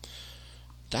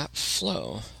 that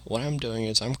flow, what I'm doing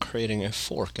is I'm creating a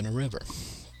fork in a river.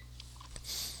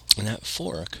 And that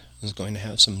fork is going to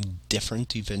have some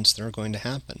different events that are going to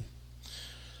happen.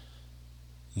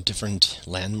 Different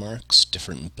landmarks,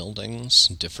 different buildings,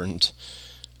 different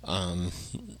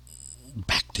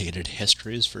backdated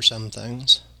histories for some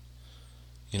things.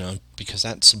 because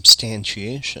that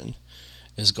substantiation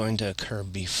is going to occur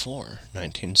before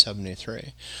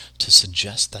 1973 to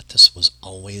suggest that this was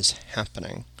always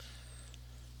happening.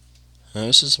 Now,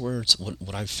 this is where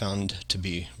what I've found to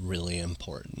be really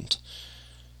important.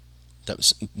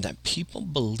 That people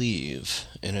believe,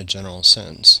 in a general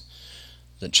sense,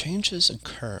 that changes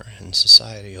occur in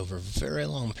society over very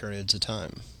long periods of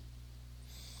time.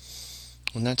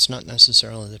 And that's not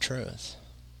necessarily the truth.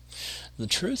 The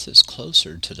truth is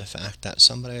closer to the fact that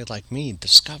somebody like me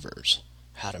discovers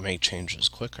how to make changes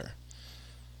quicker.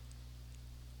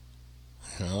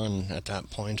 And at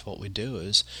that point what we do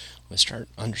is we start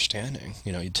understanding.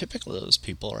 Typically those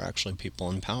people are actually people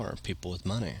in power, people with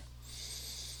money.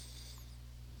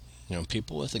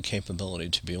 People with the capability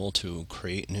to be able to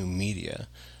create new media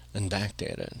and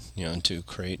backdate it, and to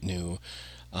create new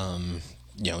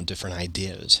different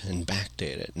ideas and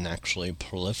backdate it and actually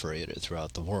proliferate it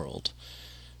throughout the world.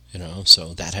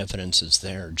 So that evidence is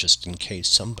there just in case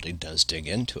somebody does dig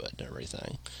into it and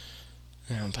everything.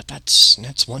 But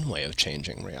that's one way of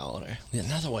changing reality.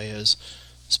 Another way is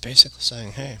it's basically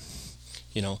saying, hey,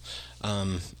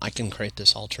 I can create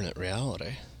this alternate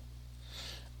reality,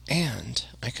 and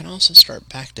I can also start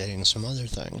backdating some other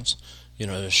things,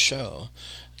 to show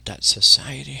that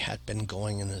society had been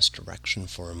going in this direction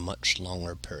for a much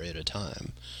longer period of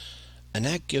time. And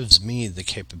that gives me the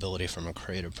capability from a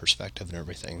creative perspective and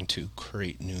everything to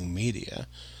create new media,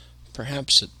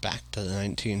 perhaps back to the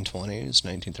 1920s,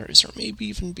 1930s, or maybe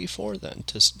even before then,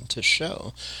 to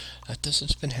show that this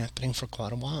has been happening for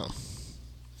quite a while.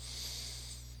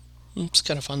 It's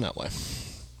kind of fun that way.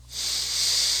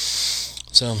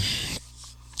 So,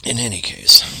 in any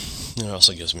case, it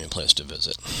also gives me a place to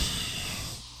visit.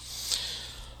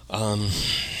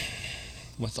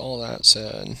 With all that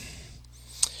said,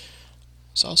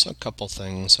 there's also a couple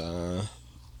things.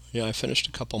 I finished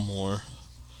a couple more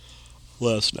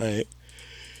last night.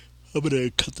 I'm going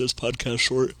to cut this podcast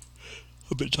short.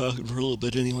 I've been talking for a little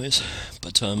bit anyways.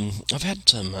 But I've had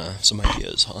some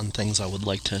ideas on things I would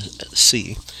like to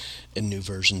see in new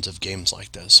versions of games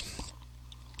like this,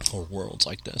 or worlds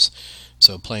like this.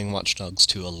 So playing Watch Dogs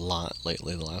 2 a lot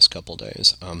lately the last couple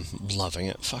days. Loving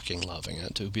it, fucking loving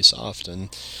it. Ubisoft and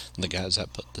the guys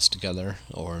that put this together,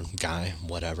 or guy,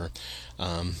 whatever.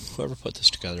 Whoever put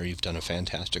this together, you've done a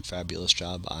fantastic, fabulous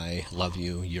job. I love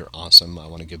you. You're awesome. I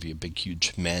want to give you a big,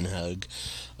 huge man hug.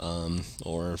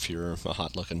 Or if you're a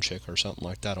hot-looking chick or something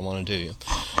like that, I want to do you.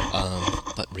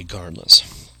 But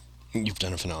regardless, you've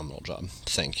done a phenomenal job.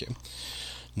 Thank you.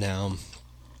 Now,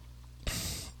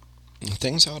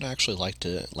 things I would actually like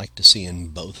to see in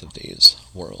both of these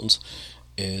worlds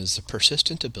is the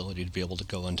persistent ability to be able to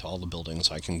go into all the buildings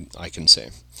I can see.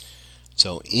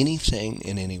 So anything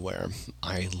and anywhere.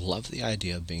 I love the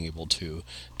idea of being able to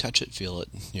touch it, feel it,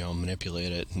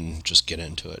 manipulate it, and just get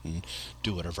into it and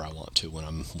do whatever I want to when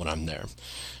I'm there.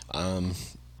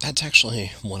 That's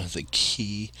actually one of the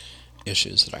key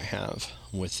issues that I have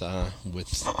with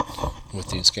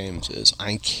these games is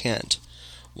I can't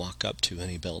walk up to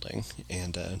any building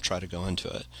and try to go into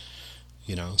it.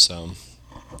 So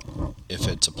if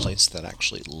it's a place that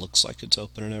actually looks like it's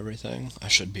open and everything, I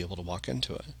should be able to walk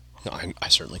into it. I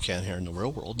certainly can here in the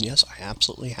real world, and yes, I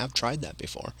absolutely have tried that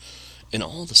before in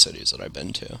all the cities that I've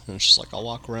been to. And it's just like I'll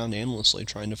walk around aimlessly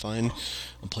trying to find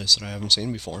a place that I haven't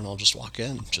seen before, and I'll just walk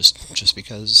in just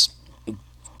because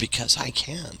I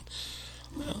can.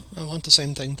 I want the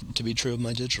same thing to be true of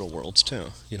my digital worlds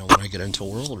too. When I get into a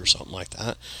world or something like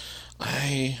that,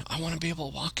 I want to be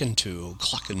able to walk into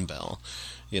Cluckenbell,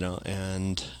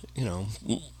 and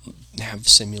have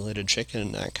simulated chicken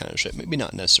and that kind of shit. Maybe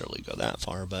not necessarily go that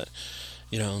far, but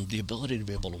the ability to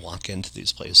be able to walk into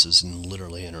these places and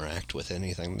literally interact with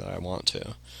anything that I want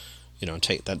to.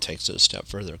 Takes it a step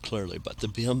further, clearly, but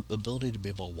the ability to be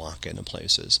able to walk into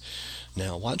places.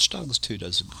 Now, Watch Dogs 2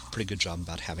 does a pretty good job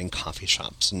about having coffee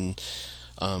shops and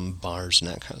bars and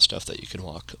that kind of stuff that you can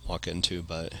walk into,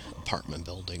 but apartment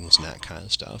buildings and that kind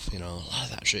of stuff, a lot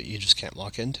of that shit you just can't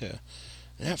walk into.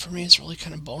 And that, for me, is really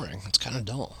kind of boring. It's kind of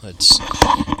dull.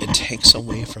 It takes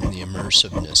away from the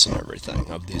immersiveness and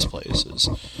everything of these places.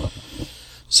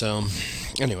 So,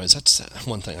 anyways, that's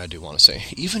one thing I do want to say.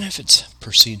 Even if it's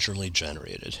procedurally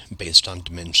generated, based on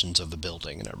dimensions of the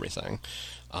building and everything,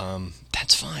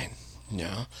 that's fine,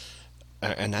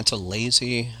 and that's a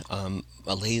lazy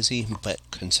but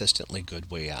consistently good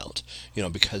way out.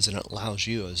 Because it allows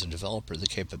you as a developer the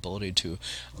capability to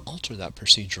alter that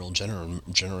procedural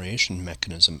generation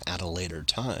mechanism at a later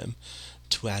time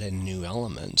to add in new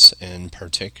elements, and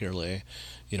particularly,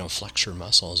 flex your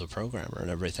muscle as a programmer and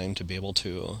everything to be able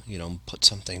to, put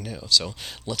something new. So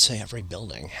let's say every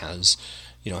building has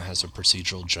a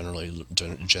procedural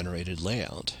generated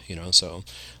layout. So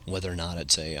whether or not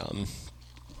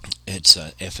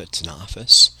if it's an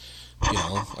office,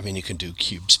 I mean, you can do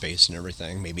cube space and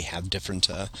everything, maybe have different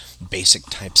basic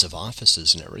types of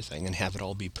offices and everything, and have it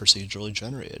all be procedurally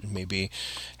generated. Maybe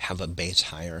have a base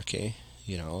hierarchy,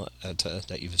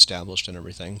 that you've established and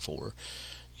everything for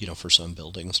some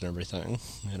buildings and everything,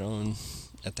 and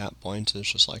at that point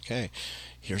it's just like, hey,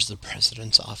 here's the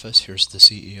president's office, here's the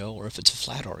CEO. Or if it's a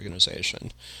flat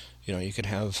organization, you could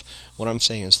have, what I'm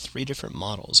saying is, three different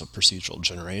models of procedural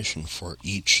generation for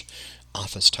each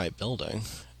office type building,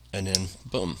 and then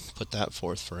boom, put that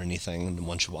forth for anything. And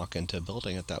once you walk into a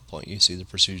building, at that point you see the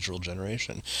procedural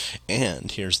generation.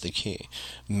 And here's the key: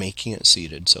 making it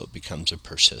seeded so it becomes a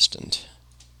persistent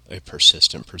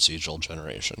procedural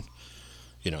generation.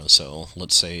 So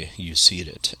let's say you seed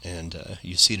it, and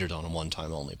you seed it on a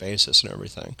one-time only basis and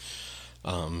everything.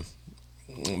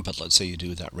 But let's say you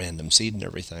do that random seed and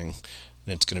everything,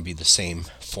 and it's going to be the same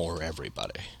for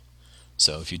everybody.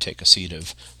 So if you take a seed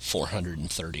of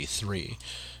 433,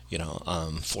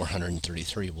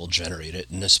 433 will generate it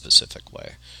in a specific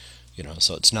way.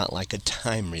 So it's not like a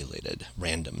time-related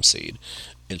random seed.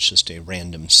 It's just a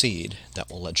random seed that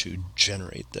will let you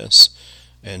generate this.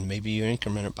 And maybe you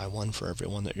increment it by one for every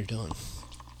one that you're doing.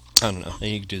 I don't know.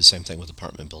 And you can do the same thing with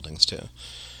apartment buildings too.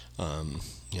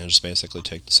 Just basically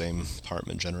take the same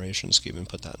apartment generation scheme and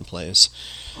put that in place.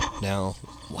 Now,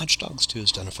 Watch Dogs 2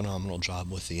 has done a phenomenal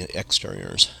job with the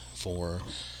exteriors for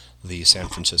the San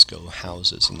Francisco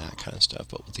houses and that kind of stuff.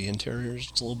 But with the interiors,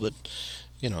 it's a little bit,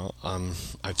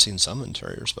 I've seen some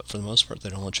interiors, but for the most part, they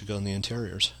don't let you go in the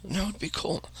interiors. Now, it'd be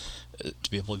cool to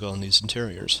be able to go in these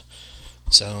interiors.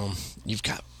 So, you've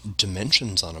got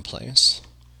dimensions on a place.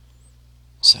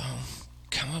 So,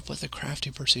 come up with a crafty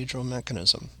procedural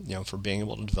mechanism, for being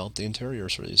able to develop the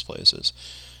interiors for these places.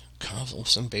 Come up with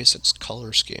some basic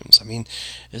color schemes. I mean,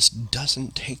 this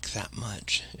doesn't take that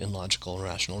much in logical and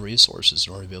rational resources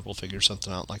in order to be able to figure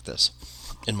something out like this,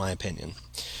 in my opinion.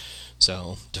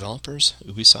 So, developers,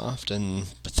 Ubisoft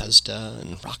and Bethesda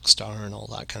and Rockstar and all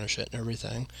that kind of shit and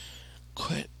everything,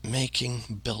 quit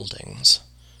making buildings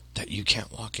that you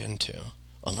can't walk into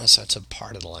unless that's a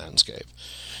part of the landscape.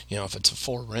 If it's a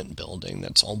for rent building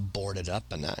that's all boarded up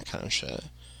and that kind of shit,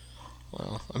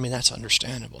 well, I mean, that's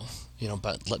understandable.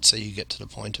 But let's say you get to the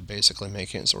point of basically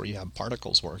making it so where you have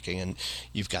particles working and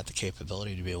you've got the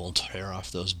capability to be able to tear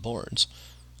off those boards.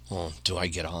 Well, do I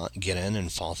get in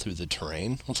and fall through the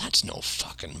terrain? Well, that's no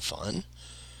fucking fun.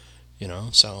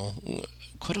 So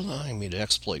quit allowing me to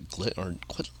exploit or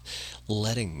quit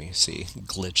letting me see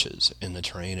glitches in the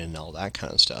terrain and all that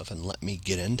kind of stuff, and let me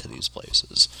get into these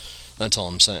places. That's all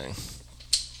I'm saying.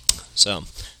 So,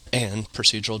 and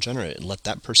procedural generate, let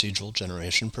that procedural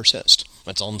generation persist.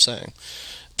 That's all I'm saying.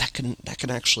 That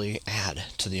can actually add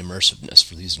to the immersiveness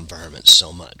for these environments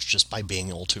so much, just by being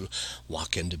able to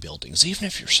walk into buildings, even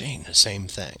if you're seeing the same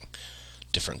thing,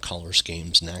 different color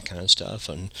schemes and that kind of stuff,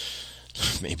 and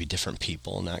maybe different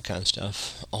people and that kind of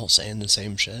stuff, all saying the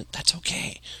same shit. That's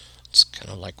okay. It's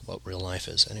kind of like what real life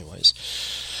is anyways.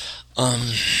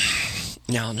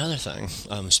 Now another thing,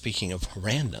 speaking of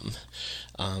random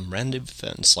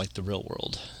events like the real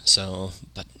world. So,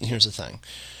 but here's the thing.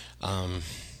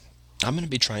 I'm going to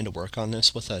be trying to work on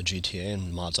this with GTA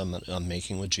and mods I'm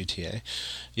making with GTA,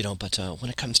 but when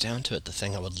it comes down to it, the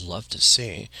thing I would love to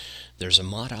see, there's a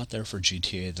mod out there for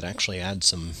GTA that actually adds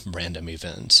some random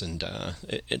events, and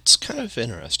it's kind of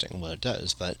interesting what it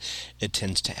does, but it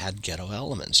tends to add ghetto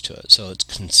elements to it, so it's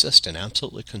consistent,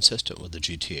 absolutely consistent with the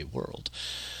GTA world.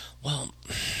 Well,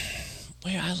 the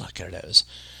way I look at it is,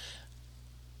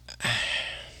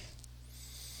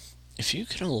 if you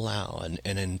can allow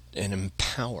and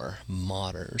empower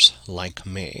modders like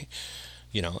me,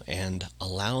 and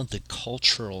allow the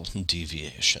cultural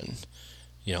deviation,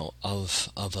 of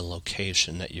a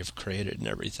location that you've created and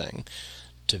everything,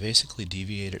 to basically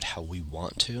deviate it how we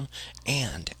want to,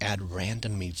 and add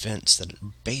random events that are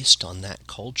based on that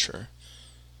culture.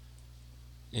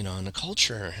 And the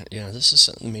culture, this is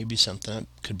maybe something that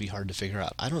could be hard to figure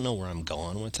out. I don't know where I'm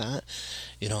going with that,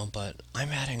 but I'm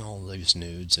adding all these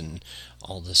nudes and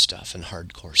all this stuff and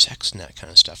hardcore sex and that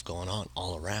kind of stuff going on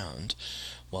all around.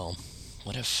 Well,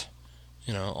 what if,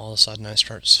 all of a sudden I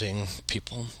start seeing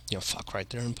people, fuck right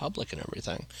there in public and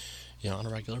everything? on a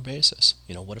regular basis?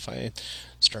 What if I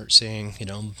start seeing,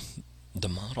 the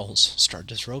models start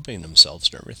disrobing themselves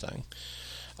and everything?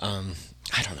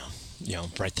 I don't know,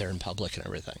 right there in public and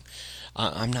everything.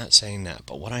 I'm not saying that,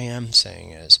 but what I am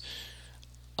saying is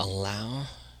allow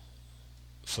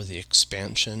for the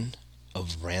expansion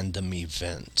of random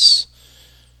events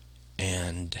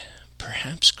and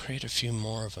perhaps create a few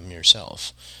more of them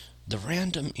yourself. The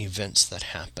random events that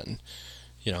happen,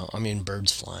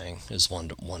 birds flying is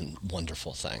one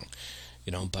wonderful thing,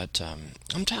 but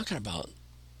I'm talking about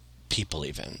people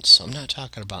events. I'm not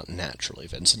talking about natural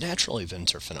events. Natural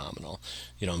events are phenomenal,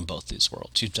 in both these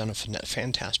worlds. You've done a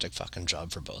fantastic fucking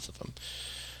job for both of them.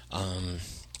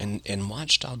 And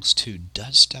Watch Dogs 2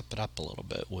 does step it up a little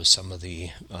bit with some of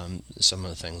the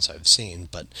things I've seen,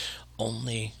 but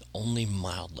only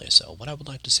mildly so. What I would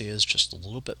like to see is just a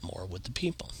little bit more with the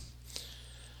people.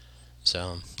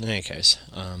 So, in any case,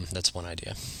 that's one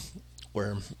idea.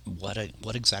 Where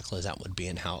what exactly that would be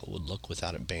and how it would look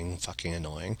without it being fucking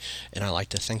annoying. And I like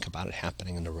to think about it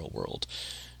happening in the real world.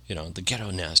 The ghetto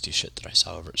nasty shit that I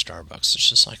saw over at Starbucks, it's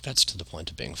just like, that's to the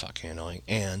point of being fucking annoying,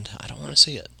 and I don't want to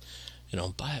see it.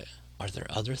 But are there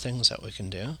other things that we can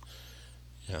do?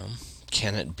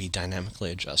 Can it be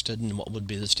dynamically adjusted, and what would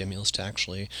be the stimulus to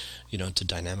actually, to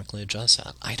dynamically adjust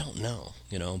that? I don't know,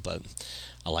 but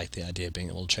I like the idea of being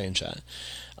able to change that.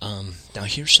 Now,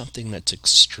 here's something that's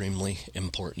extremely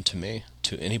important to me,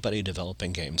 to anybody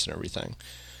developing games and everything.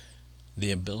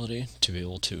 The ability to be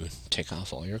able to take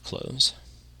off all your clothes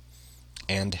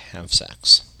and have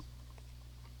sex.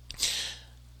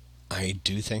 I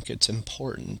do think it's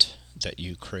important that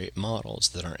you create models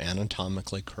that are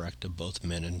anatomically correct of both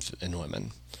men and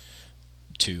women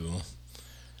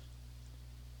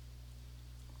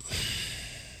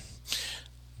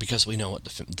because we know what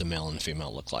the male and the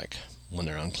female look like when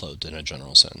they're unclothed in a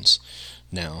general sense.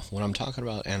 Now, when I'm talking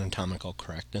about anatomical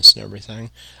correctness and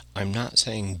everything, I'm not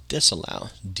saying disallow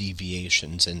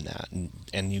deviations in that,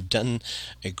 and you've done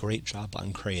a great job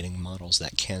on creating models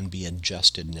that can be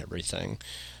adjusted and everything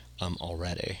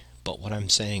already. But what I'm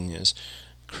saying is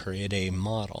create a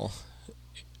model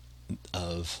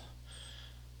of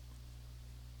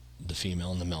the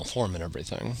female and the male form and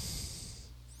everything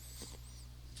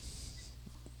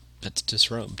that's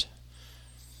disrobed,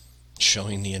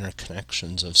 showing the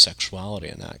interconnections of sexuality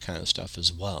and that kind of stuff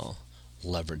as well,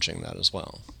 leveraging that as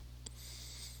well.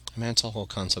 It's the whole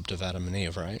concept of Adam and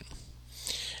Eve, right?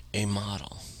 A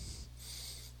model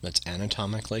that's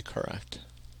anatomically correct,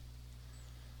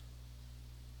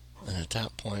 and at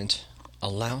that point,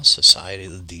 allow society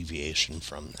the deviation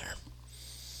from there.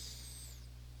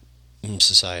 And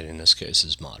society in this case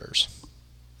is modders.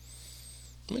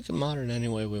 We can mod it any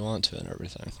way we want to and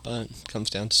everything, but it comes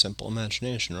down to simple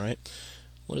imagination, right?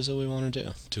 What is it we want to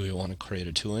do? Do we want to create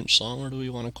a 2-inch song, or do we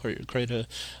want to create a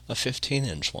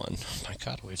 15-inch one? My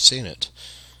God, we've seen it,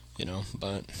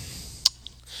 but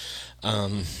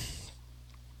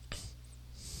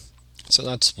so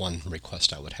that's one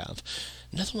request I would have.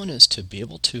 Another one is to be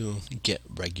able to get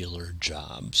regular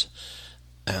jobs.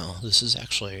 Now, this is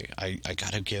actually, I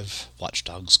gotta give Watch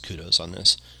Dogs kudos on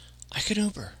this. I can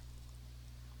Uber.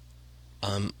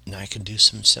 Now I can do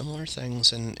some similar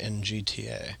things in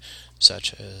GTA,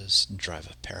 such as drive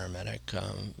a paramedic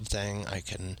thing. I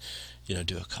can,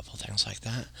 do a couple things like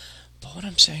that. But what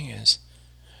I'm saying is,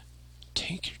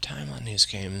 take your time on these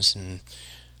games and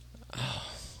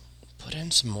put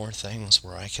in some more things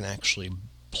where I can actually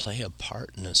play a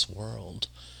part in this world,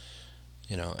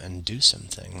 and do some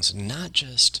things, not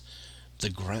just the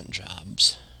grunt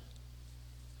jobs.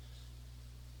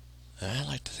 And I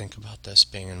like to think about this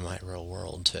being in my real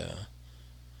world too.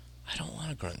 I don't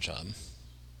want a grunt job.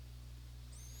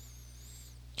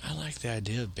 I like the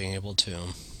idea of being able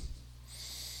to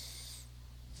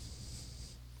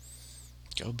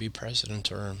go be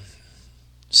president or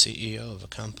CEO of a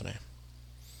company.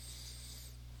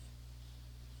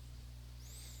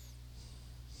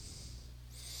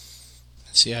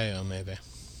 CIO, maybe.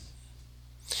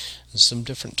 There's some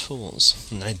different tools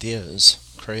and ideas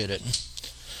created,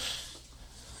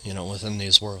 within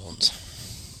these worlds.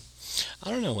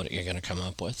 I don't know what you're going to come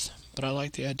up with, but I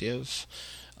like the idea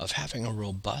of having a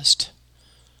robust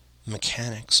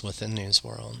mechanics within these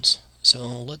worlds. So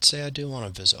let's say I do want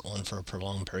to visit one for a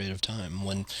prolonged period of time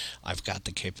when I've got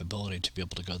the capability to be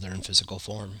able to go there in physical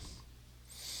form.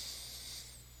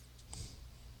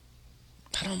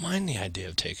 I don't mind the idea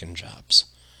of taking jobs,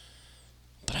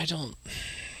 but I don't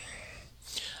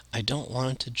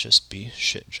want it to just be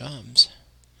shit jobs.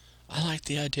 I like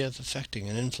the idea of affecting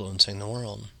and influencing the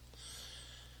world.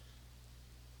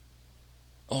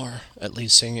 Or at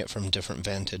least seeing it from different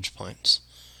vantage points.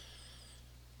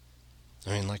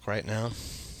 I mean, like right now,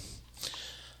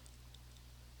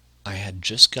 I had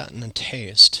just gotten a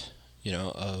taste,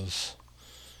 of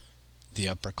the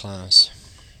upper class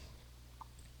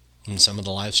and some of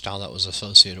the lifestyle that was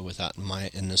associated with that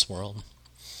in this world.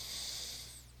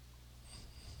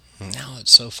 Now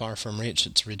it's so far from reach,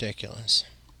 it's ridiculous.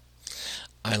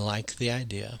 I like the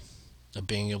idea of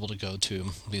being able to go to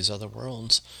these other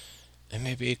worlds and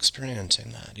maybe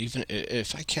experiencing that. Even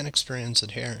if I can't experience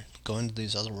it here, going to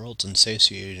these other worlds and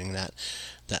satiating that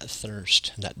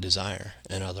thirst, that desire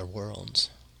in other worlds.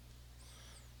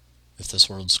 If this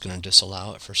world's going to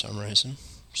disallow it for some reason,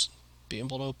 just be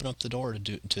able to open up the door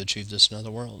to achieve this in other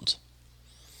worlds.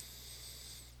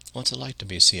 What's it like to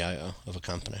be CIO of a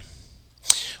company?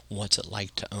 What's it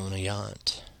like to own a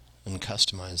yacht and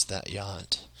customize that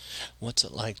yacht? What's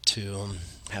it like to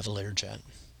have a Learjet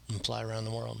and fly around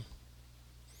the world?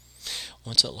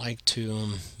 What's it like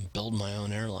to build my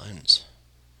own airlines?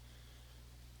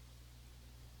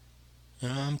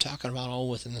 I'm talking about all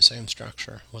within the same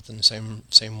structure, within the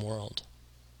same world.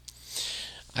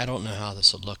 I don't know how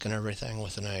this would look and everything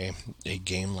within a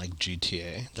game like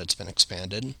GTA that's been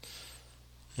expanded.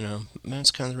 That's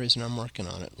kind of the reason I'm working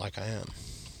on it like I am.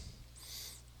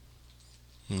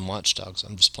 In Watch Dogs,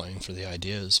 I'm just playing for the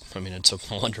ideas. I mean, it's a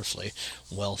wonderfully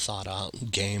well thought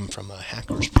out game from a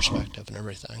hacker's perspective and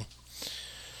everything.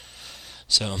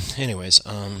 So, anyways,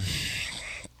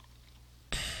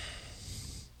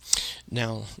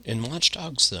 now in Watch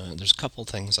Dogs, there's a couple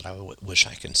things that I wish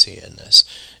I can see in this,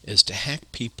 is to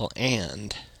hack people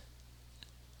and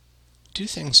do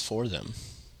things for them,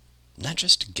 not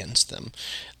just against them.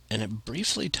 And it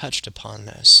briefly touched upon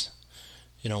this.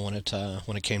 When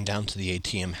it came down to the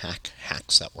ATM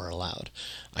hacks that were allowed,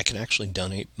 I can actually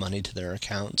donate money to their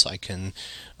accounts. I can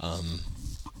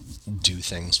do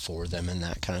things for them and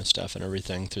that kind of stuff and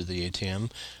everything through the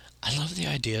ATM. I love the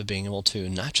idea of being able to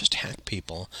not just hack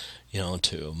people,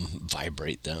 to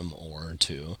vibrate them or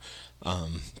to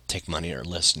take money or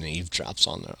listen to eavesdrops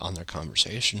on their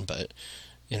conversation, but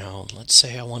let's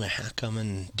say I want to hack them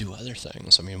and do other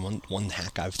things. I mean, one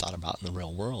hack I've thought about in the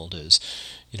real world is,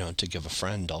 to give a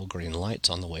friend all green lights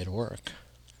on the way to work,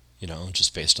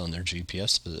 just based on their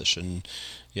GPS position,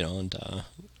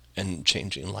 and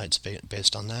changing lights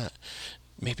based on that.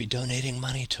 Maybe donating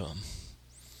money to them,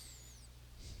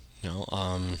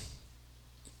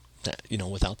 that,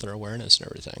 without their awareness and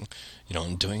everything,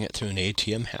 and doing it through an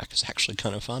ATM hack is actually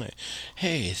kind of funny.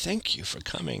 Hey, thank you for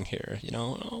coming here.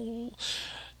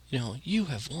 You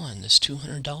have won this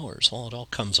 $200. Well, it all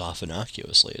comes off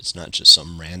innocuously. It's not just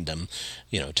some random,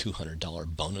 $200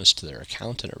 bonus to their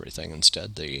account and everything.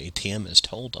 Instead, the ATM has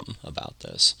told them about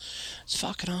this. It's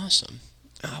fucking awesome.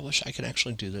 I wish I could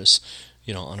actually do this,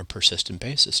 on a persistent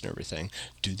basis and everything.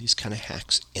 Do these kind of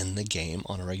hacks in the game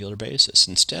on a regular basis.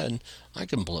 Instead, I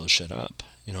can blow shit up.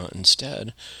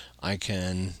 Instead, I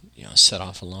can, set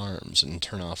off alarms and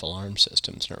turn off alarm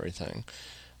systems and everything.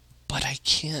 But I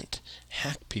can't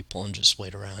hack people and just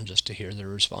wait around just to hear their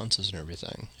responses and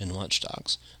everything in Watch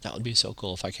Dogs. That would be so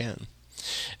cool if I can.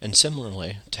 And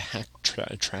similarly, to hack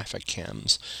traffic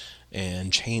cams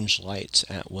and change lights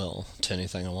at will to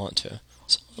anything I want to.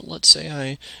 So let's say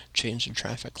I change the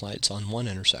traffic lights on one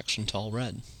intersection to all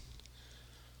red.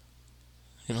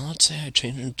 Let's say I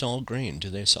change them to all green. Do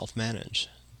they self-manage?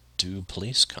 Do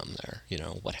police come there?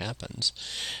 What happens?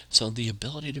 So the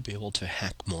ability to be able to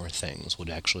hack more things would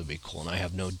actually be cool, and I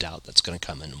have no doubt that's going to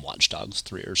come in Watch Dogs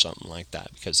 3 or something like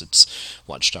that, because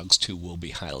Watch Dogs 2 will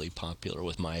be highly popular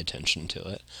with my attention to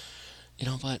it.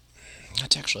 But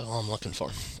that's actually all I'm looking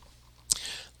for.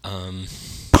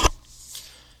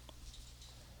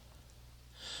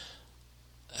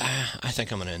 I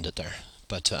think I'm going to end it there.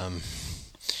 But,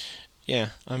 yeah,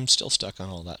 I'm still stuck on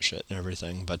all that shit and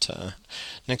everything. But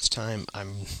next time,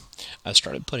 I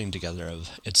started putting together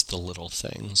it's the little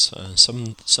things.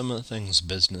 Some of the things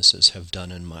businesses have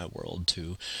done in my world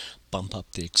to bump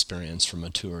up the experience from a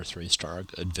 2 or 3 star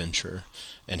adventure,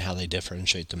 and how they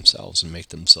differentiate themselves and make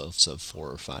themselves a 4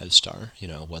 or 5 star.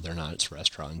 Whether or not it's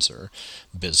restaurants or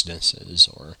businesses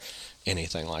or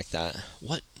anything like that.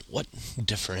 What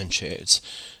differentiates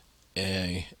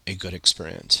a good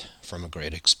experience from a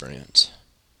great experience?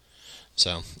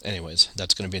 So, anyways,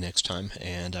 that's going to be next time,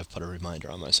 and I've put a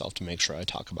reminder on myself to make sure I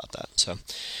talk about that. So,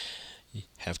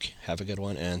 have a good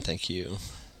one, and thank you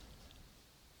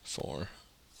for